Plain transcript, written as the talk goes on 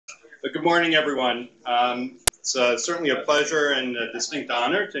Good morning, everyone. It's certainly a pleasure and a distinct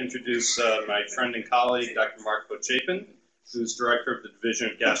honor to introduce my friend and colleague, Dr. Mark Pochapin, who's Director of the Division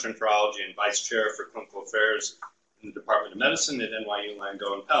of Gastroenterology and Vice Chair for Clinical Affairs in the Department of Medicine at NYU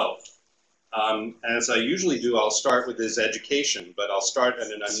Langone Health. As I usually do, I'll start with his education, but I'll start at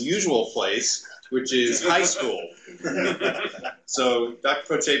an unusual place, which is high school. So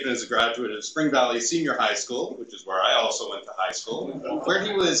Dr. Pochapin is a graduate of Spring Valley Senior High School, which is where I also went to high school, where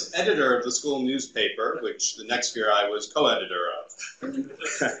he was editor of the school newspaper, which the next year I was co-editor of.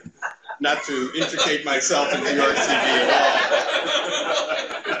 Not to intricate myself in New York TV at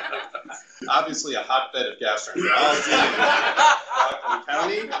all. Obviously a hotbed of gastroenterology in Rockland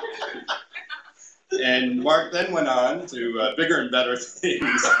County. And Mark then went on to bigger and better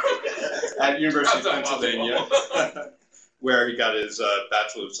things at University of Pennsylvania, where he got his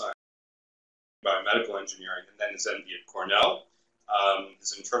Bachelor of Science in Biomedical Engineering and then his MD at Cornell,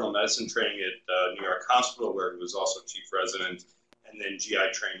 his internal medicine training at New York Hospital, where he was also chief resident, and then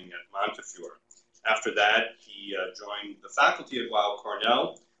GI training at Montefiore. After that, he joined the faculty at Weill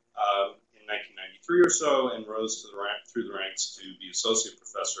Cornell in 1993 or so and rose to through the ranks to be associate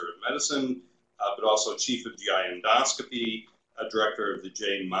professor of medicine, but also chief of GI endoscopy, director of the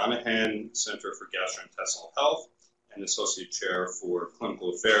J. Monahan Center for Gastrointestinal Health, and associate chair for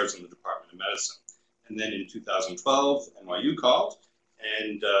clinical affairs in the Department of Medicine. And then in 2012, NYU called,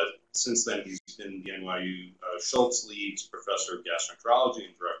 and since then he's been the NYU Schultz Leeds Professor of Gastroenterology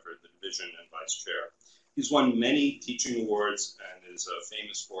and director of the division and vice chair. He's won many teaching awards and is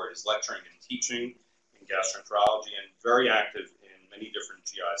famous for his lecturing and teaching in gastroenterology and very active in many different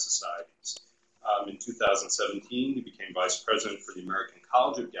GI societies. In 2017, he became vice president for the American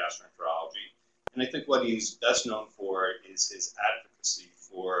College of Gastroenterology. And I think what he's best known for is his advocacy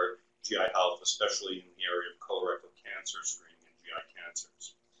for GI health, especially in the area of colorectal cancer screening and GI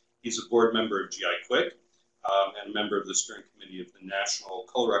cancers. He's a board member of GI Quick and a member of the steering committee of the National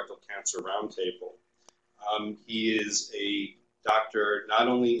Colorectal Cancer Roundtable. He is a doctor not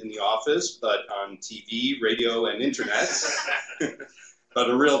only in the office, but on TV, radio, and internet. But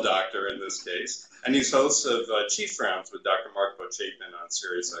a real doctor in this case. And he's host of Chief Rounds with Dr. Mark Pochapin on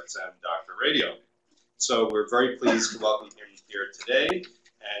SiriusXM Doctor Radio. So we're very pleased to welcome him here today.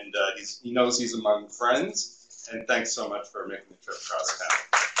 And he knows he's among friends. And thanks so much for making the trip across town.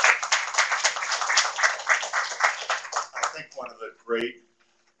 I think one of the great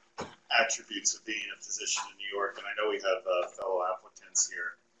attributes of being a physician in New York, and I know we have fellow applicants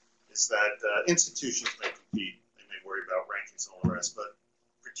here, is that institutions may compete. They may worry about rankings and all the rest, but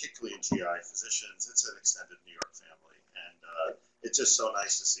particularly in GI physicians, it's an extended New York family. And it's just so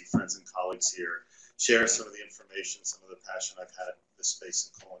nice to see friends and colleagues here share some of the information, some of the passion I've had in this space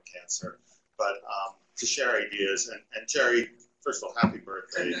in colon cancer, but to share ideas. And Jerry, first of all, happy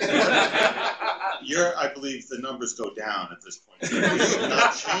birthday. I believe the numbers go down at this point. You have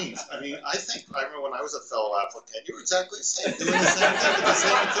not changed. I mean, I remember when I was a fellow applicant, you were exactly the same, doing the same thing with the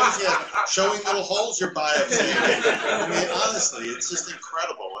same enthusiasm, showing little holes your biopsy. I mean, honestly, it's just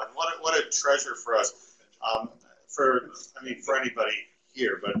incredible. And what a treasure for us, for anybody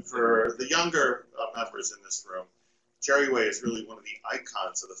here, but for the younger members in this room, Jerry Way is really one of the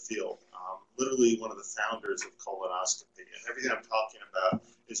icons of the field, literally one of the founders of colonoscopy. And everything I'm talking about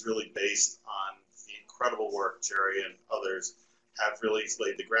is really based on the incredible work Jerry and others have really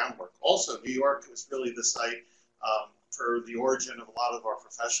laid the groundwork. Also, New York is really the site for the origin of a lot of our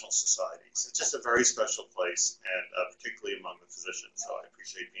professional societies. It's just a very special place, and particularly among the physicians, so I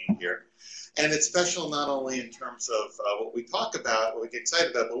appreciate being here. And it's special not only in terms of what we talk about, what we get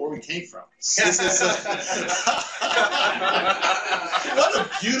excited about, but where we came from. This is what a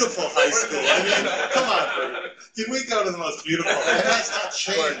beautiful high school. I mean, come on, did we go to the most beautiful? And that's not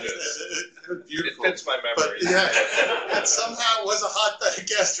changed. It was beautiful. It fits my memory. But yeah, and somehow it was a hotbed of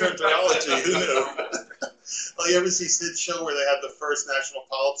gastroenterology. Who knew? Well, you ever see Sid's show where they had the first National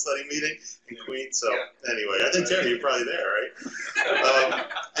Polyp Study meeting in Queens? So anyway, I think, Jerry, you're probably there, right?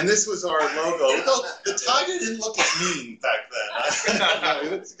 And this was our logo. The tiger didn't look as mean back then.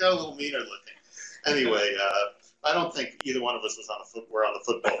 No, it got a little meaner looking. Anyway, I don't think either one of us was on the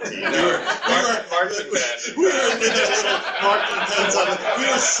football team. We were with our little marching bands on it. We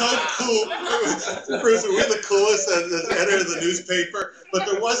were so cool. Bruce, we were the coolest as editor of the newspaper. But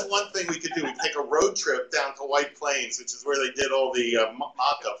there was one thing we could do. We'd take a road trip down to White Plains, which is where they did all the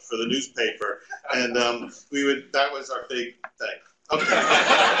mock-up for the newspaper. And that was our big thing. Okay.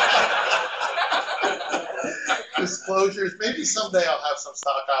 Disclosures. Maybe someday I'll have some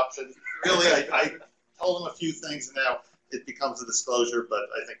stock options. Really, I told them a few things, and now it becomes a disclosure, but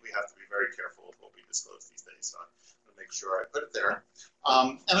I think we have to be very careful with what we disclose these days. So I'm going to make make sure I put it there.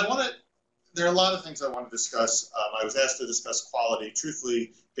 And there are a lot of things I want to discuss. I was asked to discuss quality.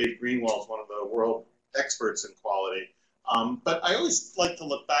 Truthfully, Dave Greenwald is one of the world experts in quality. But I always like to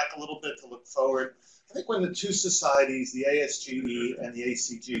look back a little bit, to look forward. I think when the two societies, the ASGE and the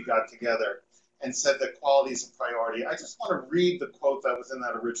ACG, got together and said that quality is a priority, I just want to read the quote that was in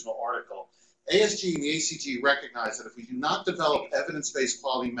that original article. ASG and the ACG recognize that if we do not develop evidence-based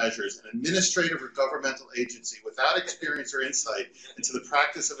quality measures, an administrative or governmental agency without experience or insight into the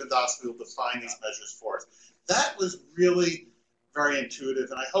practice of endoscopy will define these measures for us. That was really very intuitive,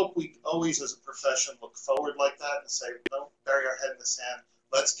 and I hope we always, as a profession, look forward like that and say, don't bury our head in the sand.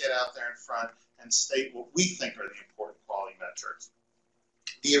 Let's get out there in front and state what we think are the important quality metrics.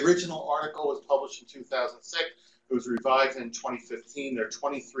 The original article was published in 2006. It was revised in 2015. There are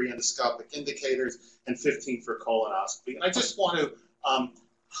 23 endoscopic indicators and 15 for colonoscopy. And I just want to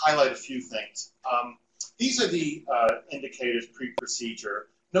highlight a few things. These are the indicators pre-procedure.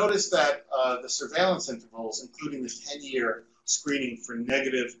 Notice that the surveillance intervals, including the 10-year screening for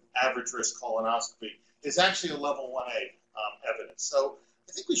negative average risk colonoscopy, is actually a level 1A evidence. So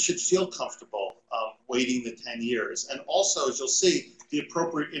I think we should feel comfortable waiting the 10 years. And also, as you'll see, the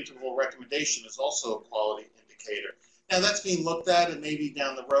appropriate interval recommendation is also a quality indicator. Now that's being looked at, and maybe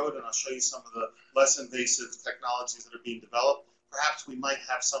down the road, and I'll show you some of the less invasive technologies that are being developed. Perhaps we might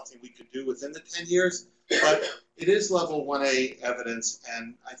have something we could do within the 10 years, but it is level 1A evidence,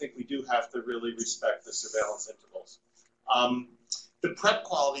 and I think we do have to really respect the surveillance intervals. The prep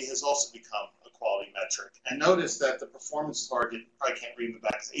quality has also become a quality metric, and notice that the performance target, probably can't read in the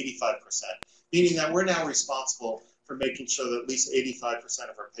back, is 85%, meaning that we're now responsible for making sure that at least 85%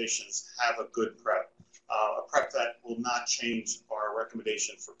 of our patients have a good prep. A prep that will not change our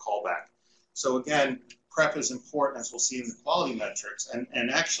recommendation for callback. So again, prep is important, as we'll see in the quality metrics, and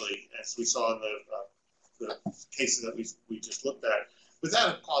actually, as we saw in the cases that we just looked at, without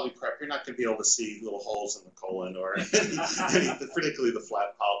a quality prep, you're not going to be able to see little holes in the colon or particularly the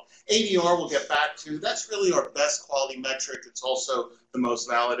flat polyp. ADR we'll get back to. That's really our best quality metric. It's also the most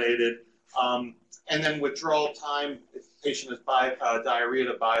validated. And then withdrawal time, if the patient has diarrhea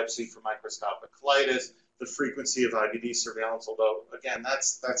to biopsy for microscopic colitis, the frequency of IBD surveillance, although, again,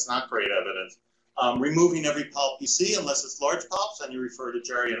 that's not great evidence. Removing every polyp you see, unless it's large polyps, and you refer to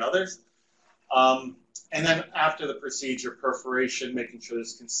Jerry and others. And then after the procedure, perforation, making sure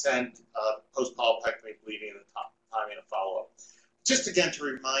there's consent, post-polypectomy bleeding, and the timing of follow-up. Just again to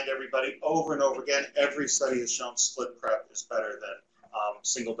remind everybody, over and over again, every study has shown split prep is better than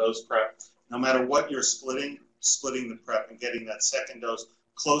single-dose prep. No matter what you're splitting the prep and getting that second dose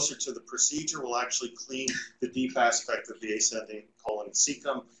closer to the procedure will actually clean the deep aspect of the ascending colon and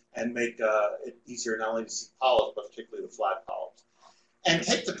cecum and make it easier not only to see polyps, but particularly the flat polyps. And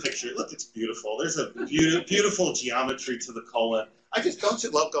take the picture. Look, it's beautiful. There's a beautiful geometry to the colon. Don't you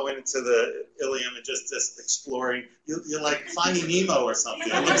love going into the ileum and just exploring? You're like finding Nemo or something.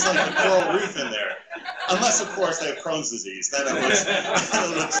 It looks like a coral reef in there. Unless, of course, they have Crohn's disease. Then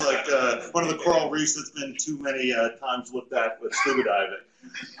it looks like one of the coral reefs that's been too many times looked at with scuba diving.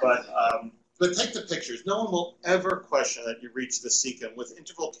 But take the pictures. No one will ever question that you reach the cecum. With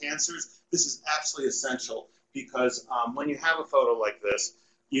interval cancers, this is absolutely essential because when you have a photo like this,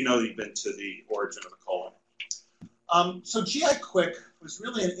 you know you've been to the origin of the colon. So GI Quick was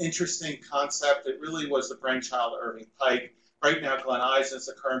really an interesting concept. It really was the brainchild of Irving Pike. Right now, Glenn Eisen is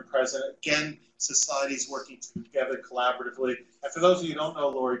the current president. Again, societies working together collaboratively. And for those of you who don't know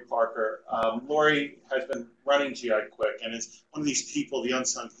Lori Parker, Lori has been running GI Quick and is one of these people, the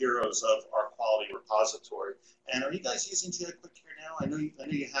unsung heroes of our quality repository. And are you guys using GI Quick here now? I know you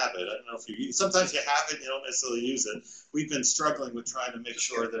have it. I don't know if you sometimes you have it, you don't necessarily use it. We've been struggling with trying to make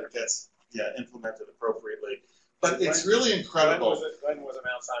sure that it gets implemented appropriately. But it's really incredible. Glenn was a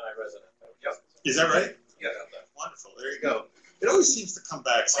Mount Sinai resident. Yep. Is that right? Yeah. Wonderful. There you go. It always seems to come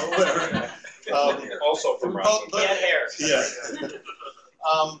back somewhere. Also from Ross. Hair. Yeah.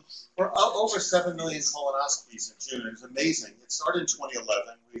 We're over 7 million colonoscopies in June. It's amazing. It started in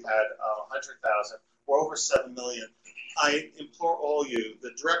 2011. We had 100,000. We're over 7 million. I implore all you,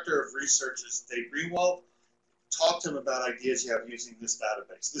 the director of research is Dave Greenwald. Talk to him about ideas you have using this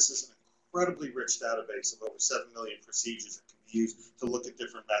database. This is an incredibly rich database of over 7 million procedures that can be used to look at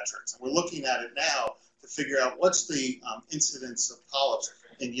different metrics. And we're looking at it now to figure out what's the incidence of polyps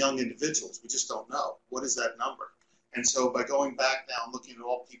in young individuals. We just don't know. What is that number? And so by going back now and looking at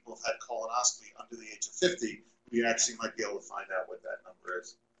all people who've had colonoscopy under the age of 50, we actually might be able to find out what that number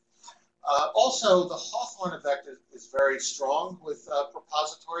is. Also, the Hawthorne effect is very strong with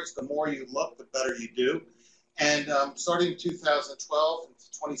repositories. The more you look, the better you do. And starting in 2012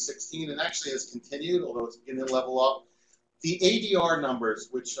 into 2016, and actually has continued, although it's beginning to level up, The ADR numbers,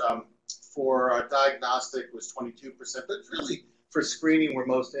 which for diagnostic was 22%, but really for screening we're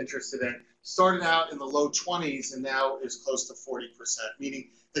most interested in, started out in the low 20s and now is close to 40%, meaning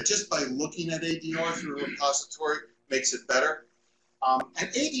that just by looking at ADR through a repository makes it better. And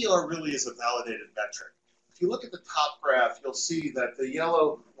ADR really is a validated metric. If you look at the top graph, you'll see that the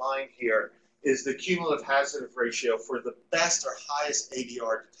yellow line here is the cumulative hazard ratio for the best or highest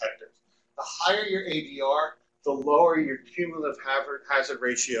ADR detectors. The higher your ADR, the lower your cumulative hazard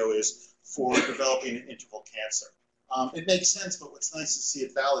ratio is for developing an interval cancer. It makes sense, but what's nice to see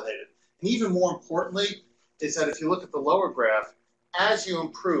it validated. And even more importantly is that if you look at the lower graph, as you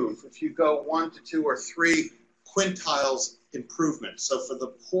improve, if you go 1 to 2 or 3 quintiles improvement, so for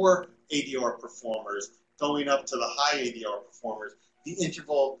the poor ADR performers going up to the high ADR performers, the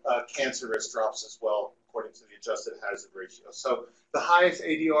interval cancer risk drops as well, according to the adjusted hazard ratio. So the highest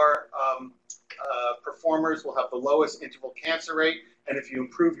ADR performers will have the lowest interval cancer rate, and if you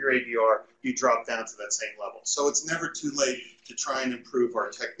improve your ADR, you drop down to that same level. So it's never too late to try and improve our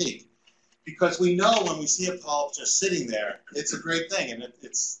technique. Because we know when we see a polyp just sitting there, it's a great thing, and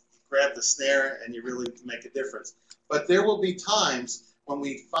it's grab the snare and you really make a difference. But there will be times when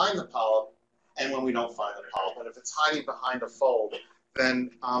we find the polyp and when we don't find the polyp. And if it's hiding behind a fold, then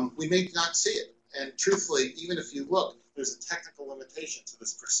we may not see it. And truthfully, even if you look, there's a technical limitation to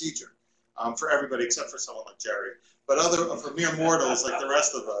this procedure for everybody except for someone like Jerry. But for mere mortals like the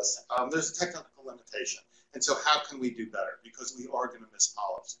rest of us, there's a technical limitation. And so how can we do better? Because we are going to miss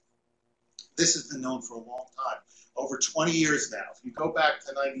polyps. This has been known for a long time, over 20 years now. If you go back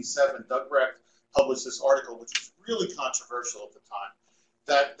to 97, Doug Recht published this article, which was really controversial at the time,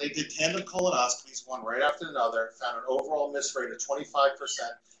 that they did tandem colonoscopies, one right after another, found an overall miss rate of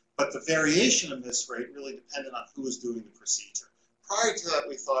 25%, but the variation of miss rate really depended on who was doing the procedure. Prior to that,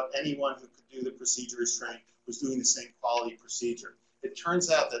 we thought anyone who could do the procedure is trained was doing the same quality procedure. It turns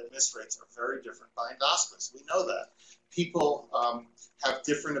out that miss rates are very different by endoscopists. We know that. People have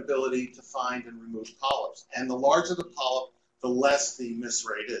different ability to find and remove polyps. And the larger the polyp, the less the miss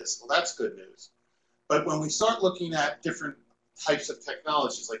rate is. Well, that's good news. But when we start looking at different types of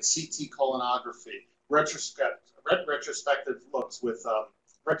technologies like CT colonography, retrospective looks with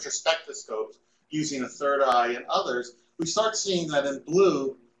retrospectoscopes using a third eye and others, we start seeing that in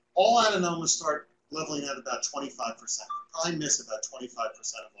blue, all adenomas start leveling at about 25%. Probably miss about 25% of all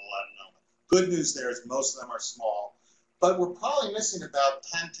adenoma. Good news there is most of them are small. But we're probably missing about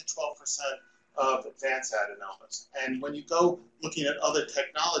 10 to 12% of advanced adenomas. And when you go looking at other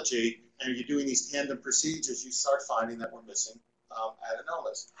technology and you're doing these tandem procedures, you start finding that we're missing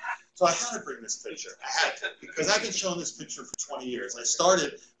adenomas. So I had to bring this picture. I had to, because I've been showing this picture for 20 years. I was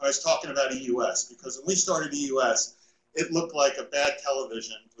talking about EUS, because when we started EUS, it looked like a bad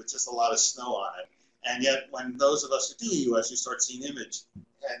television with just a lot of snow on it. And yet, when those of us who do EUS, you start seeing image,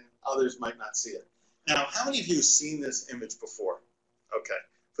 and others might not see it. Now, how many of you have seen this image before? Okay.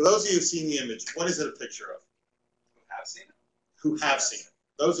 For those of you who have seen the image, what is it a picture of? Who have seen it? Who have seen it.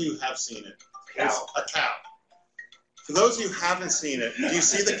 Those of you who have seen it. It's a cow. For those of you who haven't seen it, do you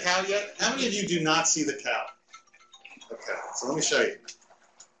see the cow yet? How many of you do not see the cow? Okay, so let me show you.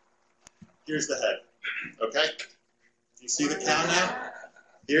 Here's the head. Okay? Do you see the cow now?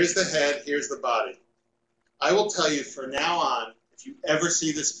 Here's the head, here's the body. I will tell you from now on, if you ever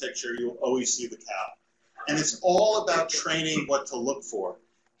see this picture, you'll always see the cow. And it's all about training what to look for.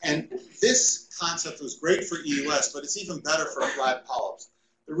 And this concept was great for EUS, but it's even better for flat polyps.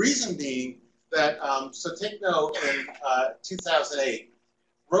 The reason being that, so take note, in 2008,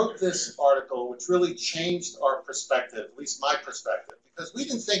 wrote this article which really changed our perspective, at least my perspective, because we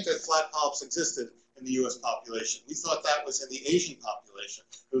didn't think that flat polyps existed in the US population. We thought that was in the Asian population.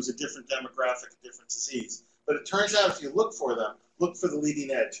 It was a different demographic, a different disease. But it turns out if you look for them, look for the leading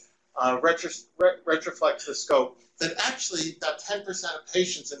edge, retroflexoscope, that actually about 10% of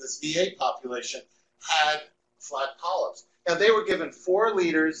patients in this VA population had flat polyps. Now they were given 4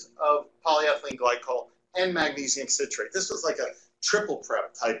 liters of polyethylene glycol and magnesium citrate. This was like a triple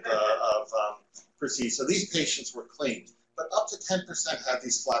prep type of procedure. So these patients were cleaned. But up to 10% had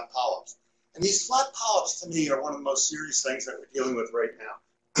these flat polyps. And these flat polyps, to me, are one of the most serious things that we're dealing with right now.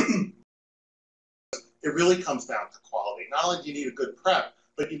 It really comes down to quality. Not only do you need a good prep,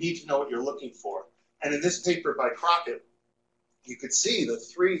 but you need to know what you're looking for. And in this paper by Crockett, you could see the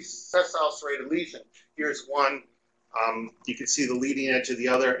 3 sessile serrated lesion. Here's one. You can see the leading edge of the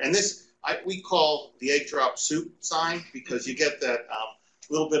other. And this, we call the egg drop soup sign, because you get that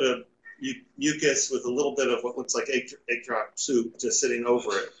little bit of mucus with a little bit of what looks like egg drop soup just sitting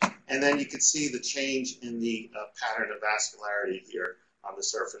over it. And then you can see the change in the pattern of vascularity here on the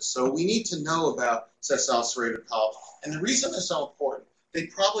surface. So we need to know about sessile serrated polyps. And the reason they're so important, they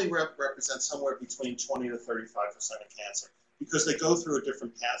probably represent somewhere between 20 to 35% of cancer because they go through a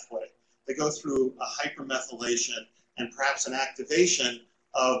different pathway. They go through a hypermethylation and perhaps an activation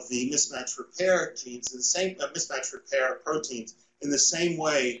of the mismatch repair genes, in the same mismatch repair proteins, in the same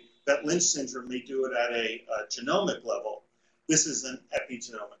way that Lynch syndrome may do it at a genomic level. This is an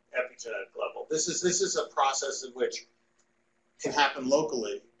epigenetic level. This is a process in which can happen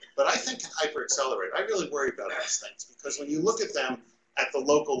locally, but I think can hyperaccelerate. I really worry about these things because when you look at them at the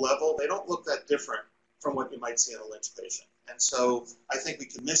local level, they don't look that different from what you might see in a Lynch patient. And so I think we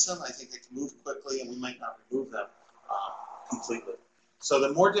can miss them. I think they can move quickly, and we might not remove them completely. So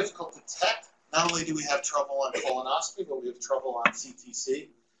they're more difficult to detect. Not only do we have trouble on colonoscopy, but we have trouble on CTC.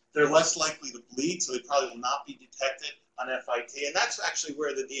 They're less likely to bleed, so they probably will not be detected on FIT. And that's actually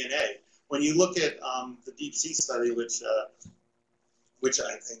where the DNA, when you look at the Deep Sea study, which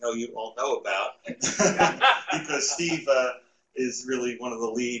I know you all know about, because Steve is really one of the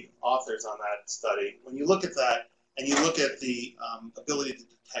lead authors on that study. When you look at that, and you look at the ability to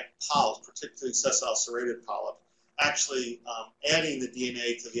detect polyps, particularly sessile serrated polyp, actually adding the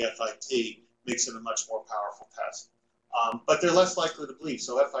DNA to the FIT makes it a much more powerful test. But they're less likely to bleed,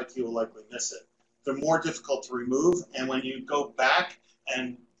 so FIT will likely miss it. They're more difficult to remove, and when you go back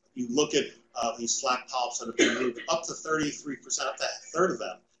and you look at these flat polyps that have been removed, up to 33%, up to a third of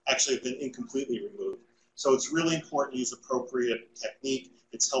them actually have been incompletely removed. So it's really important to use appropriate technique.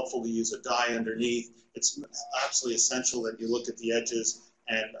 It's helpful to use a dye underneath. It's absolutely essential that you look at the edges,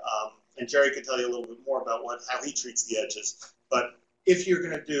 and Jerry could tell you a little bit more about how he treats the edges. But if you're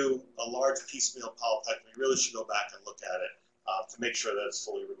going to do a large piecemeal polypectomy, you really should go back and look at it to make sure that it's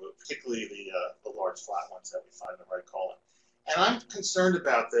fully removed, particularly the large flat ones that we find in the right colon. And I'm concerned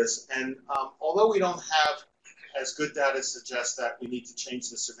about this, and although we don't have as good data suggests that we need to change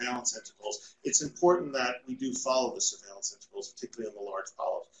the surveillance intervals, it's important that we do follow the surveillance intervals, particularly in the large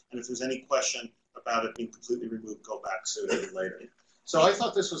polyps. And if there's any question about it being completely removed, go back sooner than later. So I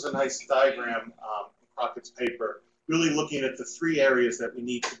thought this was a nice diagram in Crockett's paper, really looking at the three areas that we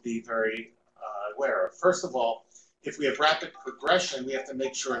need to be very aware of. First of all, if we have rapid progression, we have to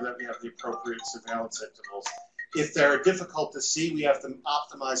make sure that we have the appropriate surveillance intervals. If they're difficult to see, we have to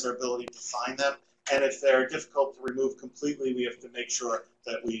optimize our ability to find them. And if they're difficult to remove completely, we have to make sure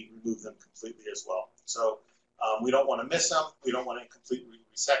that we remove them completely as well. So we don't want to miss them, we don't want to completely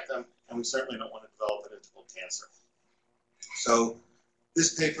resect them, and we certainly don't want to develop an interval cancer. So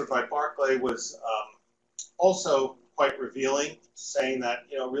this paper by Barclay was also quite revealing, saying that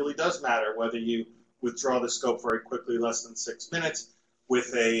it really does matter whether you withdraw the scope very quickly, less than 6 minutes,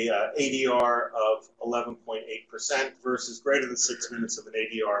 with a ADR of 11.8% versus greater than 6 minutes of an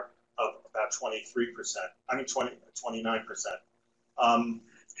ADR of about 29%.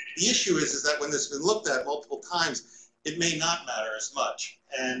 The issue is that when this has been looked at multiple times, it may not matter as much.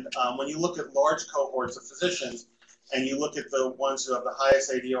 And when you look at large cohorts of physicians, and you look at the ones who have the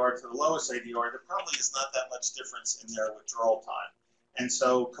highest ADR to the lowest ADR, there probably is not that much difference in their withdrawal time. And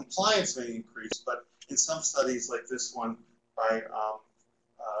so compliance may increase, but in some studies like this one by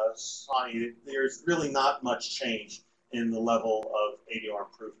Sani, there's really not much change in the level of ADR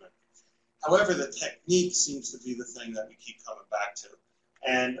improvement. However, the technique seems to be the thing that we keep coming back to.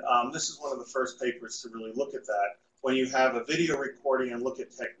 And this is one of the first papers to really look at that. When you have a video recording and look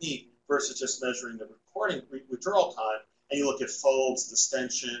at technique versus just measuring the withdrawal time, and you look at folds,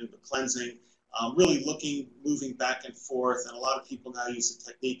 distension, the cleansing, really moving back and forth. And a lot of people now use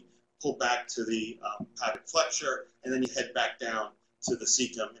the technique, pull back to the hepatic flexure, and then you head back down to the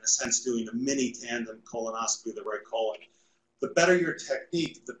cecum, in a sense doing a mini tandem colonoscopy of the right colon. The better your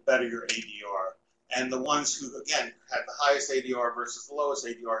technique, the better your ADR. And the ones who, again, had the highest ADR versus the lowest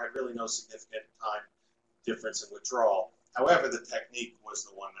ADR had really no significant time difference in withdrawal. However, the technique was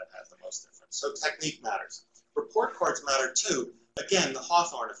the one that had the most difference. So technique matters. Report cards matter too. Again, the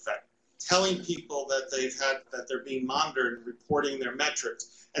Hawthorne effect, telling people that they're being monitored and reporting their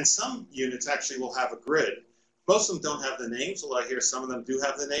metrics. And some units actually will have a grid. Most of them don't have the names, although I hear some of them do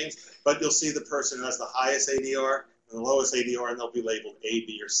have the names, but you'll see the person who has the highest ADR and the lowest ADR, and they'll be labeled A,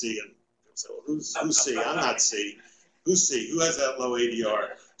 B, or C. And so who's C? I'm not C. Who's C? Who has that low ADR?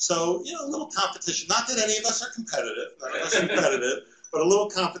 So, a little competition. Not that any of us are competitive. None of us are competitive. But a little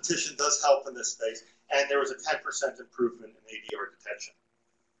competition does help in this space. And there was a 10% improvement in ADR detection.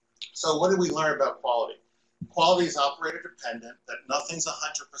 So what did we learn about quality? Quality is operator dependent, that nothing's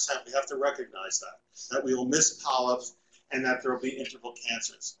 100%. We have to recognize that we will miss polyps and that there will be interval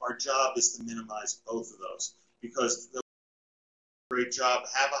cancers. Our job is to minimize both of those because great job,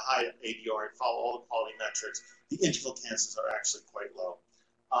 have a high ADR, and follow all the quality metrics. The interval cancers are actually quite low.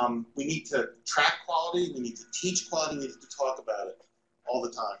 We need to track quality, we need to teach quality, we need to talk about it all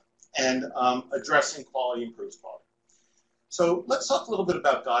the time. And addressing quality improves quality. So let's talk a little bit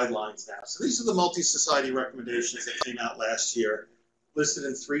about guidelines now. So these are the multi-society recommendations that came out last year, listed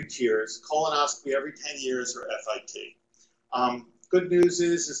in 3 tiers: colonoscopy every 10 years or FIT. Good news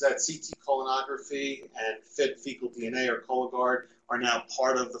is that CT colonography and FIT fecal DNA or Cologuard are now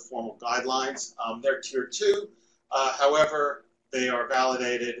part of the formal guidelines. They're tier 2, however, they are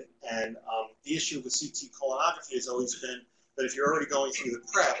validated, and the issue with CT colonography has always been that if you're already going through the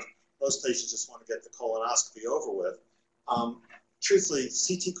prep, most patients just want to get the colonoscopy over with. Truthfully,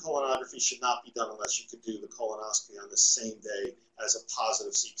 CT colonography should not be done unless you could do the colonoscopy on the same day as a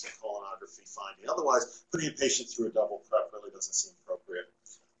positive CT colonography finding. Otherwise, putting a patient through a double prep really doesn't seem appropriate.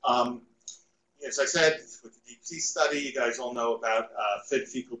 As I said, with the DeeP-C study, you guys all know about FIT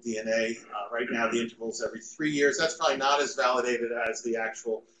fecal DNA. Right now, the interval's every 3 years. That's probably not as validated as the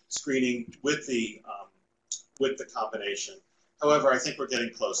actual screening with the combination. However, I think we're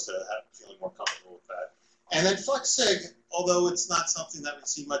getting close to feeling more comfortable with that. And then FlexSig, although it's not something that we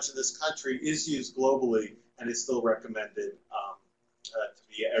see much in this country, is used globally and is still recommended to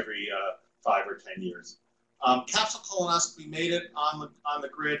be every 5 or 10 years. Capsule colonoscopy made it on the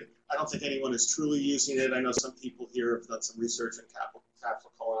grid. I don't think anyone is truly using it. I know some people here have done some research on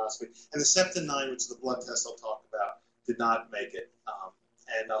capsule colonoscopy. And the Septin9, which is the blood test I'll talk about, did not make it.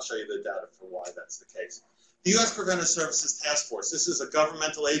 And I'll show you the data for why that's the case. The U.S. Preventive Services Task Force. This is a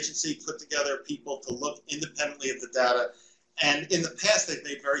governmental agency put together people to look independently at the data. And in the past, they've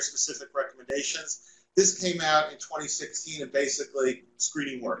made very specific recommendations. This came out in 2016, and basically,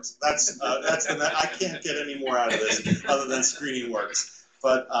 screening works. I can't get any more out of this other than screening works.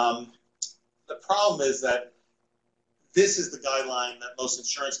 But the problem is that this is the guideline that most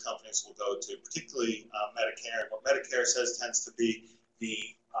insurance companies will go to, particularly Medicare. And what Medicare says tends to be the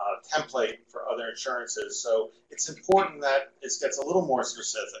template for other insurances. So it's important that it gets a little more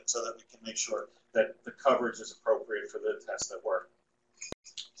specific so that we can make sure that the coverage is appropriate for the tests that work.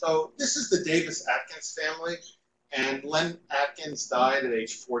 So this is the Davis-Atkins family, and Len Atkins died at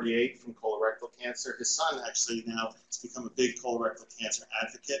age 48 from colorectal cancer. His son actually now has become a big colorectal cancer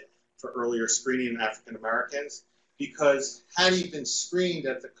advocate for earlier screening in African Americans, because had he been screened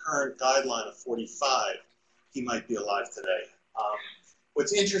at the current guideline of 45, he might be alive today.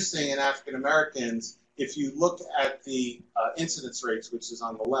 What's interesting in African Americans, if you look at the incidence rates, which is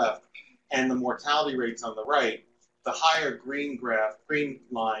on the left, and the mortality rates on the right, the higher green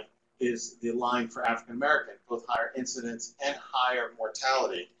line is the line for African American, both higher incidence and higher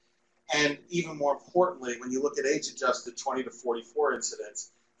mortality. And even more importantly, when you look at age-adjusted 20 to 44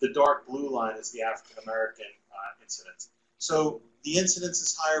 incidence, the dark blue line is the African American incidence. So the incidence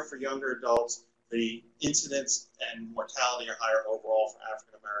is higher for younger adults. The incidence and mortality are higher overall for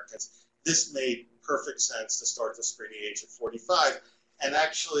African Americans. This made perfect sense to start the screening age at 45. And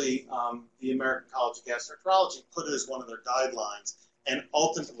actually, the American College of Gastroenterology put it as one of their guidelines. And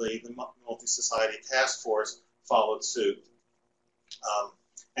ultimately, the Multi-Society Task Force followed suit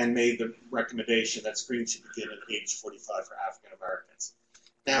and made the recommendation that screening should begin at age 45 for African Americans.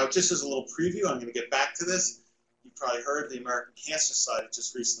 Now, just as a little preview, I'm going to get back to this. You probably heard the American Cancer Society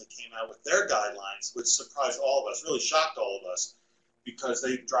just recently came out with their guidelines, which surprised all of us, really shocked all of us, because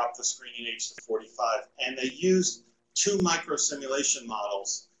they dropped the screening age to 45. And they used 2 microsimulation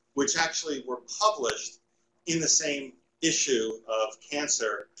models, which actually were published in the same issue of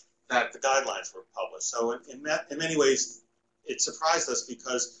Cancer that the guidelines were published. So in many ways, it surprised us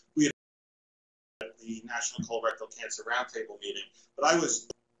because we had at the National Colorectal Cancer Roundtable meeting, but I was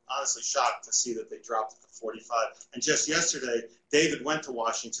honestly shocked to see that they dropped it to 45. And just yesterday, David went to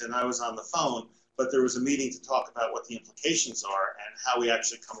Washington. I was on the phone, but there was a meeting to talk about what the implications are and how we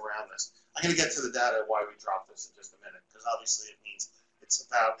actually come around this. I'm going to get to the data why we dropped this in just a minute, because obviously it means it's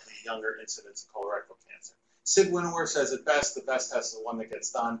about the younger incidence of colorectal cancer. Sid Winnower says it best, the best test is the one that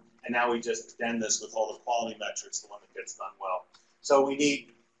gets done, and now we just extend this with all the quality metrics, the one that gets done well. So we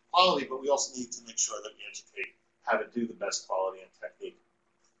need quality, but we also need to make sure that we educate how to do the best quality and technique.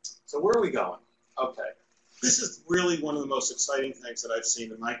 So where are we going? Okay. This is really one of the most exciting things that I've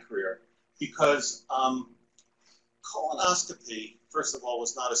seen in my career, because colonoscopy, first of all,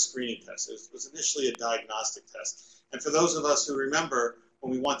 was not a screening test. It was initially a diagnostic test. And for those of us who remember,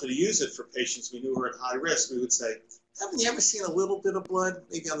 when we wanted to use it for patients we knew were at high risk, we would say, haven't you ever seen a little bit of blood,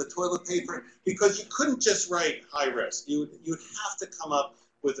 maybe on the toilet paper? Because you couldn't just write high risk. You'd have to come up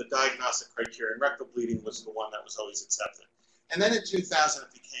with a diagnostic criteria, and rectal bleeding was the one that was always accepted. And then in 2000,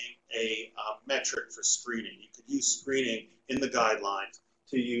 it became a metric for screening. You could use screening in the guidelines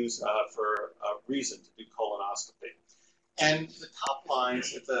to use for a reason to do colonoscopy. And the top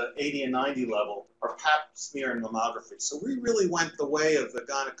lines at the 80 and 90 level are pap smear and mammography. So we really went the way of the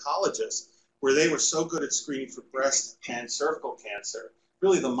gynecologists, where they were so good at screening for breast and cervical cancer,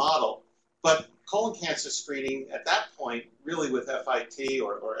 really the model. But colon cancer screening at that point, really with FIT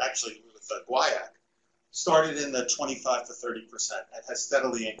or actually with guaiac, started in the 25 to 30% and has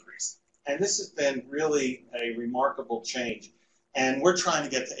steadily increased. And this has been really a remarkable change. And we're trying to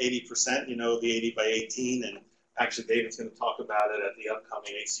get to 80%, you know, the 80 by 18, and actually David's going to talk about it at the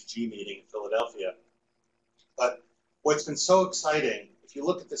upcoming ACG meeting in Philadelphia. But what's been so exciting, if you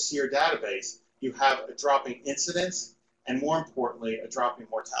look at the SEER database, you have a dropping incidence and, more importantly, a dropping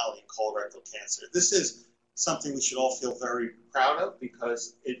mortality in colorectal cancer. This is something we should all feel very proud of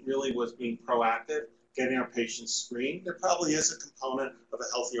because it really was being proactive, getting our patients screened. There probably is a component of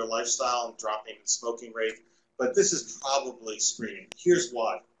a healthier lifestyle and dropping in smoking rate, but this is probably screening. Here's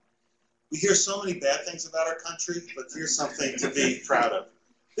why. We hear so many bad things about our country, but here's something to be proud of.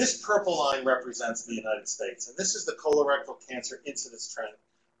 This purple line represents the United States, and this is the colorectal cancer incidence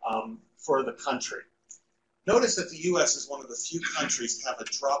trend for the country. Notice that the U.S. is one of the few countries to have a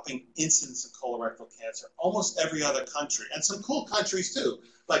dropping incidence of colorectal cancer. Almost every other country, and some cool countries too,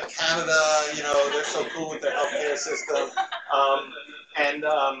 like Canada, you know, they're so cool with their healthcare system, and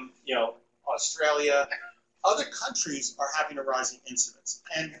you know, Australia. Other countries are having a rising incidence.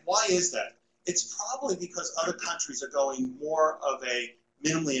 And why is that? It's probably because other countries are going more of a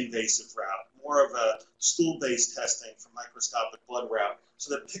minimally invasive route, more of a stool-based testing for microscopic blood route. So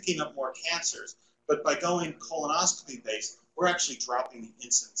they're picking up more cancers. But by going colonoscopy-based, we're actually dropping the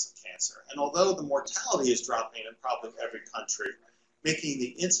incidence of cancer. And although the mortality is dropping in probably every country, making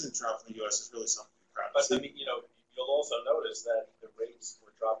the incidence drop in the U.S. is really something to be proud of. But I mean, you know, you'll also notice that the rates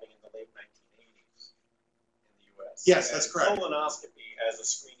were dropping in the late 1980s in the U.S. Yes, that's correct. Colonoscopy as a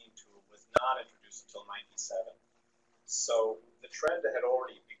screening tool was not introduced until 97. So the trend had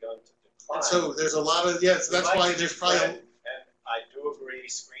already begun to decline. And so there's a lot of, yes, that's why there's probably... And I do agree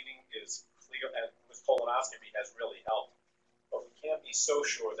screening is clear, and with colonoscopy has really helped. But we can't be so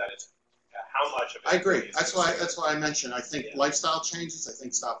sure that it's how much of it. I agree. That's why I mentioned, I think lifestyle changes, I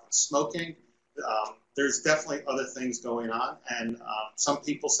think stopping smoking. There's definitely other things going on. And some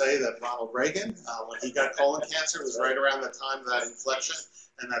people say that Ronald Reagan, when he got colon cancer, was right around the time of that inflection,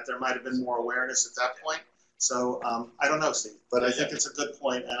 and that there might have been more awareness at that point. So I don't know, Steve, but I think it's a good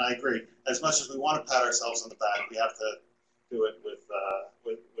point, and I agree. As much as we want to pat ourselves on the back, we have to do it with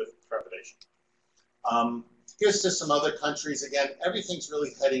trepidation. Here's just some other countries. Again, everything's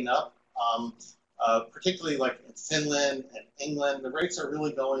really heading up, particularly like in Finland and England. The rates are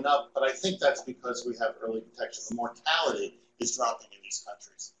really going up, but I think that's because we have early detection. The mortality is dropping in these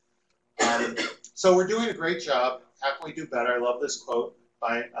countries. So we're doing a great job. How can we do better? I love this quote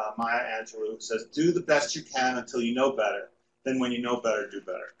by Maya Angelou, who says, do the best you can until you know better. Then when you know better, do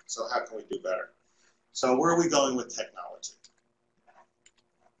better. So how can we do better? So where are we going with technology?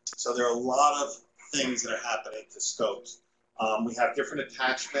 So there are a lot of things that are happening to scopes. We have different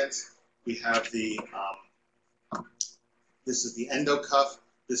attachments. We have the, this is the endocuff.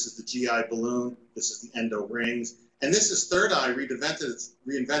 This is the GI balloon. This is the endo rings. And this is Third Eye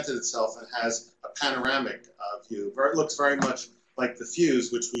reinvented itself and has a panoramic view. It looks very much like the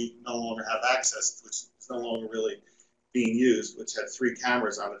Fuse, which we no longer have access to, which is no longer really being used, which had 3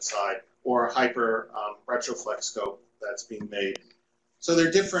 cameras on its side, or a hyper retroflex scope that's being made. So there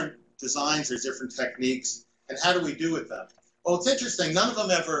are different designs, there's different techniques, and how do we do with them? Well, it's interesting, none of them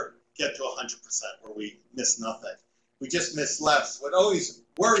ever get to 100% where we miss nothing. We just miss less. What always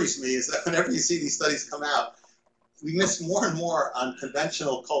worries me is that whenever you see these studies come out, we miss more and more on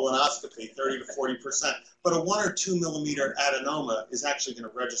conventional colonoscopy, 30 to 40%, but a 1 or 2 millimeter adenoma is actually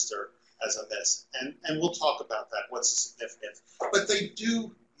going to register as a miss. And we'll talk about that, what's the significance. But they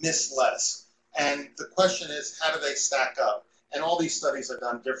do miss less. And the question is, how do they stack up? And all these studies are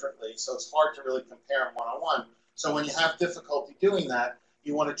done differently, so it's hard to really compare them one-on-one. So when you have difficulty doing that,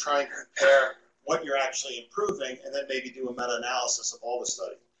 you want to try and compare what you're actually improving and then maybe do a meta-analysis of all the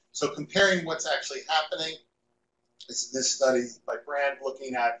study. So comparing what's actually happening, this study by Brand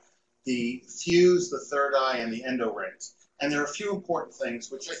looking at the Fuse, the Third Eye, and the endo rings. And there are a few important things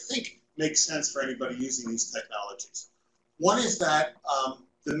which I think make sense for anybody using these technologies. One is that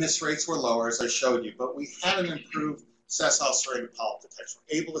the miss rates were lower, as I showed you, but we had an improved sessile serrated polyp detection.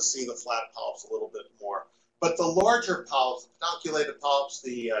 We're able to see the flat polyps a little bit more. But the larger polyps, the pedunculated polyps,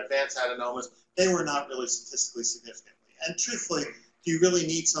 the advanced adenomas, they were not really statistically significantly. And truthfully, do you really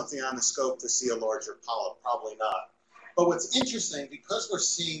need something on the scope to see a larger polyp? Probably not. But what's interesting, because we're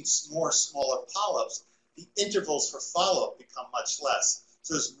seeing more smaller polyps, the intervals for follow-up become much less.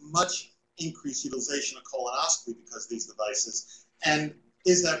 So there's much increased utilization of colonoscopy because of these devices. And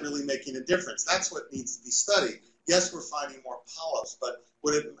is that really making a difference? That's what needs to be studied. Yes, we're finding more polyps, but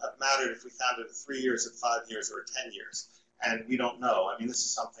would it have mattered if we found it at 3 years, at 5 years, or at 10 years? And we don't know. I mean, this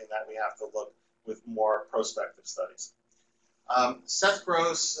is something that we have to look with more prospective studies. Seth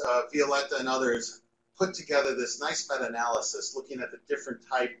Gross, Violetta, and others put together this nice meta-analysis looking at the different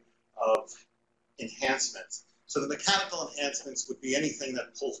type of enhancements. So the mechanical enhancements would be anything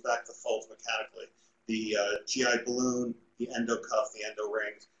that pulls back the folds mechanically. The GI balloon, the endocuff, the endo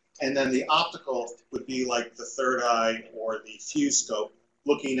rings. And then the optical would be like the third eye or the fuse scope,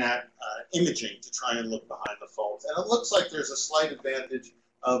 looking at imaging to try and look behind the folds. And it looks like there's a slight advantage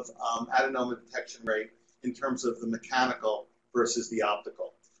of adenoma detection rate in terms of the mechanical versus the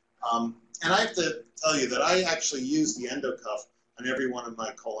optical. And I have to tell you that I actually use the endocuff on every one of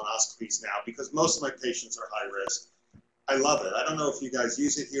my colonoscopies now because most of my patients are high risk. I love it. I don't know if you guys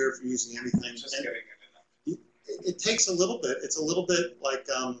use it here, if you're using anything. Just getting it in. It takes a little bit. It's a little bit like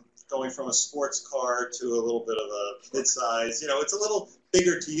going from a sports car to a little bit of a mid-size. You know, it's a little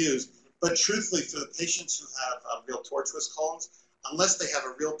bigger to use. But truthfully, for the patients who have real tortuous colons, unless they have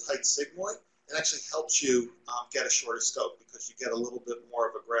a real tight sigmoid, it actually helps you get a shorter scope because you get a little bit more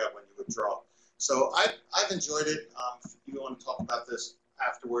of a grab when you withdraw. So I've enjoyed it. If you want to talk about this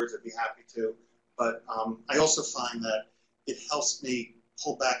afterwards, I'd be happy to. But I also find that it helps me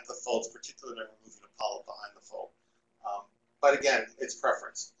pull back the folds, particularly when I'm removing a polyp behind the fold. But again, it's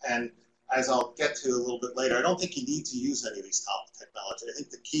preference. And as I'll get to a little bit later, I don't think you need to use any of these top technology. I think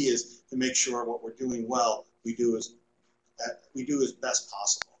the key is to make sure what we're doing well, we do as best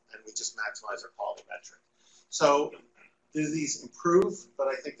possible, and we just maximize our quality metric. So do these improve? But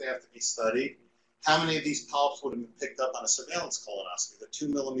I think they have to be studied. How many of these polyps would have been picked up on a surveillance colonoscopy? The 2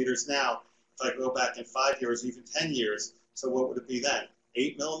 millimeters now, if I go back in 5 years, even 10 years, so what would it be then?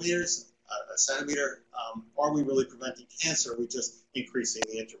 8 millimeters? A centimeter? Are we really preventing cancer? Are we just increasing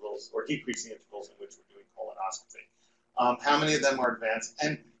the intervals or decreasing the intervals in which we're doing colonoscopy? How many of them are advanced?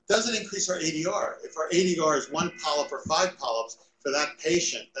 And does it increase our ADR? If our ADR is 1 polyp or 5 polyps, for that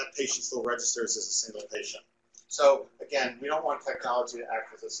patient still registers as a single patient. So again, we don't want technology to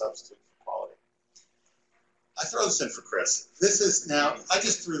act as a substitute for quality. I throw this in for Chris. This is now, I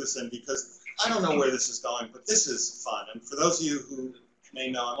just threw this in because I don't know where this is going, but this is fun. And for those of you who may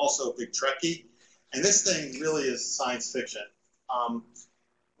know, I'm also a big Trekkie, and this thing really is science fiction.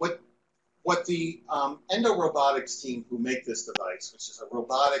 What the endorobotics team who make this device, which is a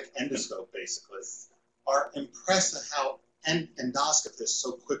robotic endoscope basically, are impressed at how endoscopists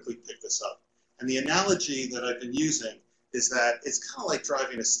so quickly pick this up. And the analogy that I've been using is that it's kind of like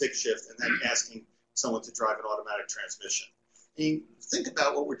driving a stick shift and then asking someone to drive an automatic transmission. I mean, think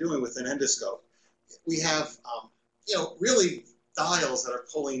about what we're doing with an endoscope. We have, really dials that are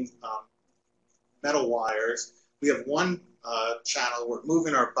pulling metal wires. We have one channel. We're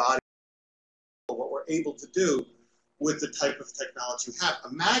moving our body. What we're able to do with the type of technology we have.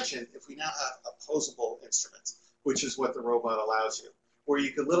 Imagine if we now have opposable instruments, which is what the robot allows you, where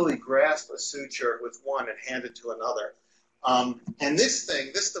you could literally grasp a suture with one and hand it to another. And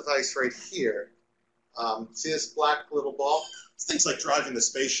this device right here, see this black little ball? This thing's like driving the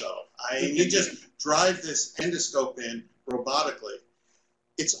space shuttle. You just drive this endoscope in robotically.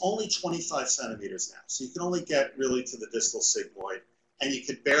 It's only 25 centimeters now, so you can only get really to the distal sigmoid, and you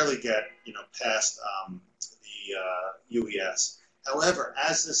could barely get, past the UES. However,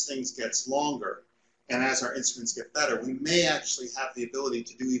 as this thing gets longer, and as our instruments get better, we may actually have the ability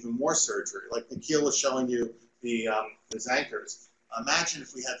to do even more surgery. Like Nikhil was showing you the Zankers. Imagine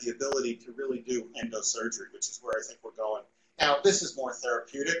if we had the ability to really do endosurgery, which is where I think we're going. Now, this is more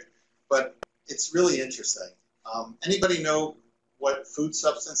therapeutic, but it's really interesting. Anybody know what food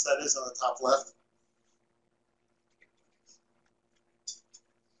substance that is on the top left?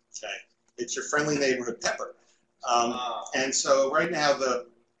 Okay, it's your friendly neighborhood pepper. And so right now the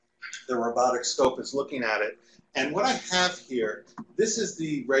robotic scope is looking at it. And what I have here, this is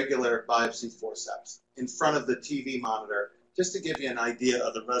the regular biopsy forceps in front of the TV monitor, just to give you an idea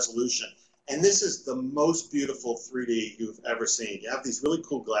of the resolution. And this is the most beautiful 3D you've ever seen. You have these really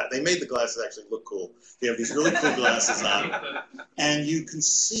cool glasses. They made the glasses actually look cool. You have these really cool glasses on. And you can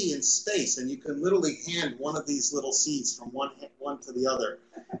see in space, and you can literally hand one of these little seeds from one to the other.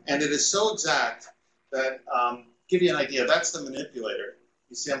 And it is so exact that, give you an idea, that's the manipulator.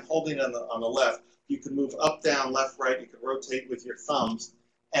 You see I'm holding it on the left. You can move up, down, left, right. You can rotate with your thumbs.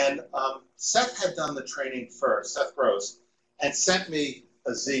 And Seth had done the training first, Seth Gross, and sent me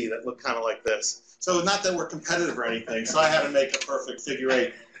a Z that looked kind of like this. So not that we're competitive or anything, so I had to make a perfect figure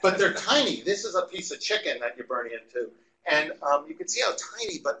 8. But they're tiny. This is a piece of chicken that you're burning into. And you can see how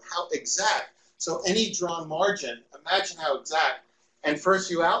tiny, but how exact. So any drawn margin, imagine how exact. And first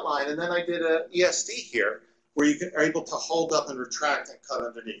you outline, and then I did a ESD here, where you are able to hold up and retract and cut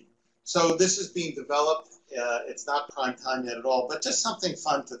underneath. So this is being developed. It's not prime time yet at all, but just something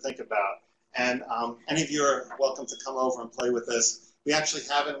fun to think about. And any of you are welcome to come over and play with this. We actually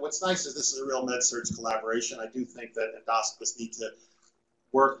haven't. What's nice is this is a real med-surg collaboration. I do think that endoscopists need to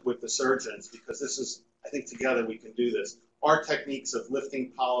work with the surgeons because this is, I think together we can do this. Our techniques of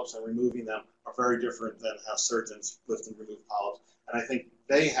lifting polyps and removing them are very different than how surgeons lift and remove polyps. And I think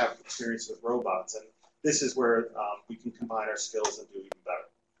they have experience with robots. And this is where we can combine our skills and do even better.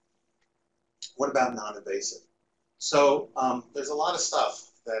 What about non-invasive? So there's a lot of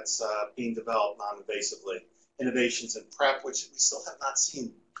stuff that's being developed non-invasively. Innovations in prep, which we still have not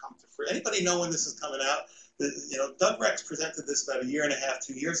seen come to fruition. Anybody know when this is coming out? Doug Rex presented this about 1.5 years,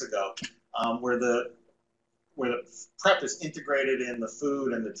 2 years ago, where the prep is integrated in the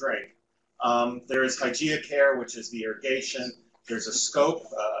food and the drink. There is Hygia Care, which is the irrigation. There's a scope,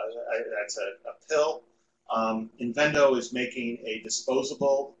 that's a pill. Invendo is making a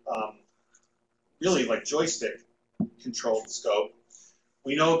disposable, really like joystick controlled scope.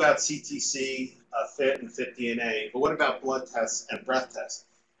 We know about CTC, FIT, and FIT DNA, but what about blood tests and breath tests?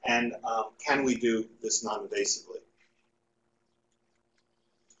 And can we do this non-invasively?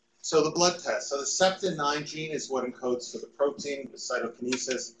 So the blood test. So the septin-9 gene is what encodes for the protein, the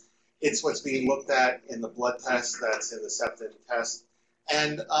cytokinesis. It's what's being looked at in the blood test that's in the septin test.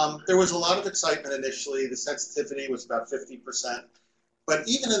 And there was a lot of excitement initially. The sensitivity was about 50%. But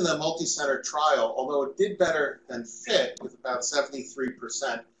even in the multi-center trial, although it did better than FIT with about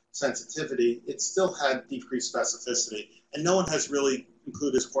 73% sensitivity, it still had decreased specificity. And no one has really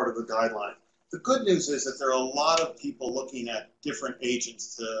included as part of the guideline. The good news is that there are a lot of people looking at different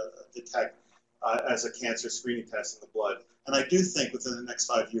agents to detect as a cancer screening test in the blood. And I do think within the next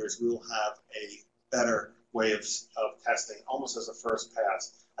 5 years, we will have a better way of testing, almost as a first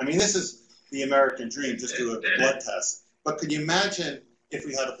pass. I mean, this is the American dream, just do a blood test. But could you imagine if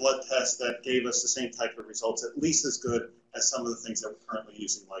we had a blood test that gave us the same type of results, at least as good as some of the things that we're currently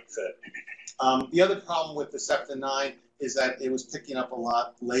using, like FIT? The other problem with the septin-9 is that it was picking up a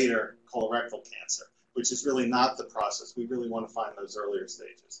lot later colorectal cancer, which is really not the process. We really want to find those earlier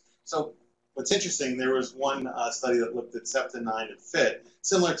stages. So what's interesting, there was one study that looked at septin-9 and FIT,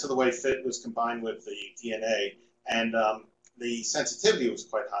 similar to the way FIT was combined with the DNA, and the sensitivity was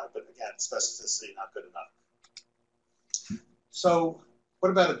quite high, but again, specificity not good enough. So what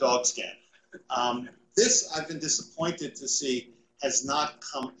about a dog scan? This I've been disappointed to see has not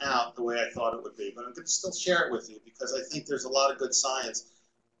come out the way I thought it would be, but I'm going to still share it with you because I think there's a lot of good science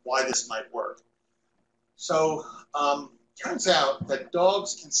why this might work. So turns out that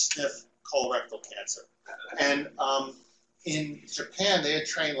dogs can sniff colorectal cancer. And in Japan, they had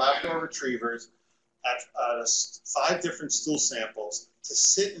trained Labrador retrievers at 5 different stool samples to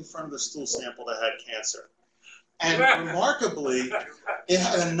sit in front of the stool sample that had cancer. And remarkably, it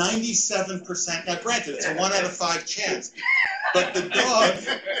had a 97%, now granted, it's a 1 out of 5 chance, but the dog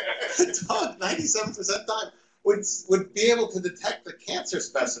 97% of the time, would be able to detect the cancer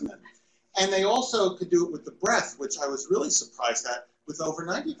specimen. And they also could do it with the breath, which I was really surprised at, with over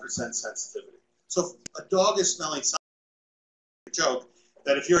 90% sensitivity. So if a dog is smelling something, a joke,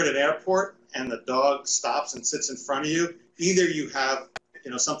 that if you're at an airport and the dog stops and sits in front of you, either you have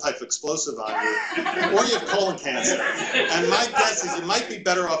some type of explosive on you, or you have colon cancer. And my guess is you might be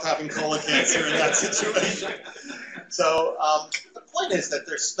better off having colon cancer in that situation. So the point is that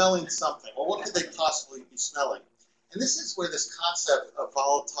they're smelling something. Well, what could they possibly be smelling? And this is where this concept of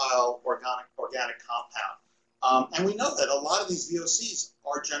volatile organic compound. And we know that a lot of these VOCs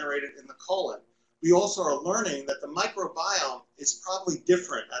are generated in the colon. We also are learning that the microbiome is probably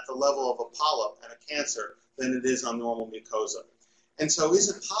different at the level of a polyp and a cancer than it is on normal mucosa. And so is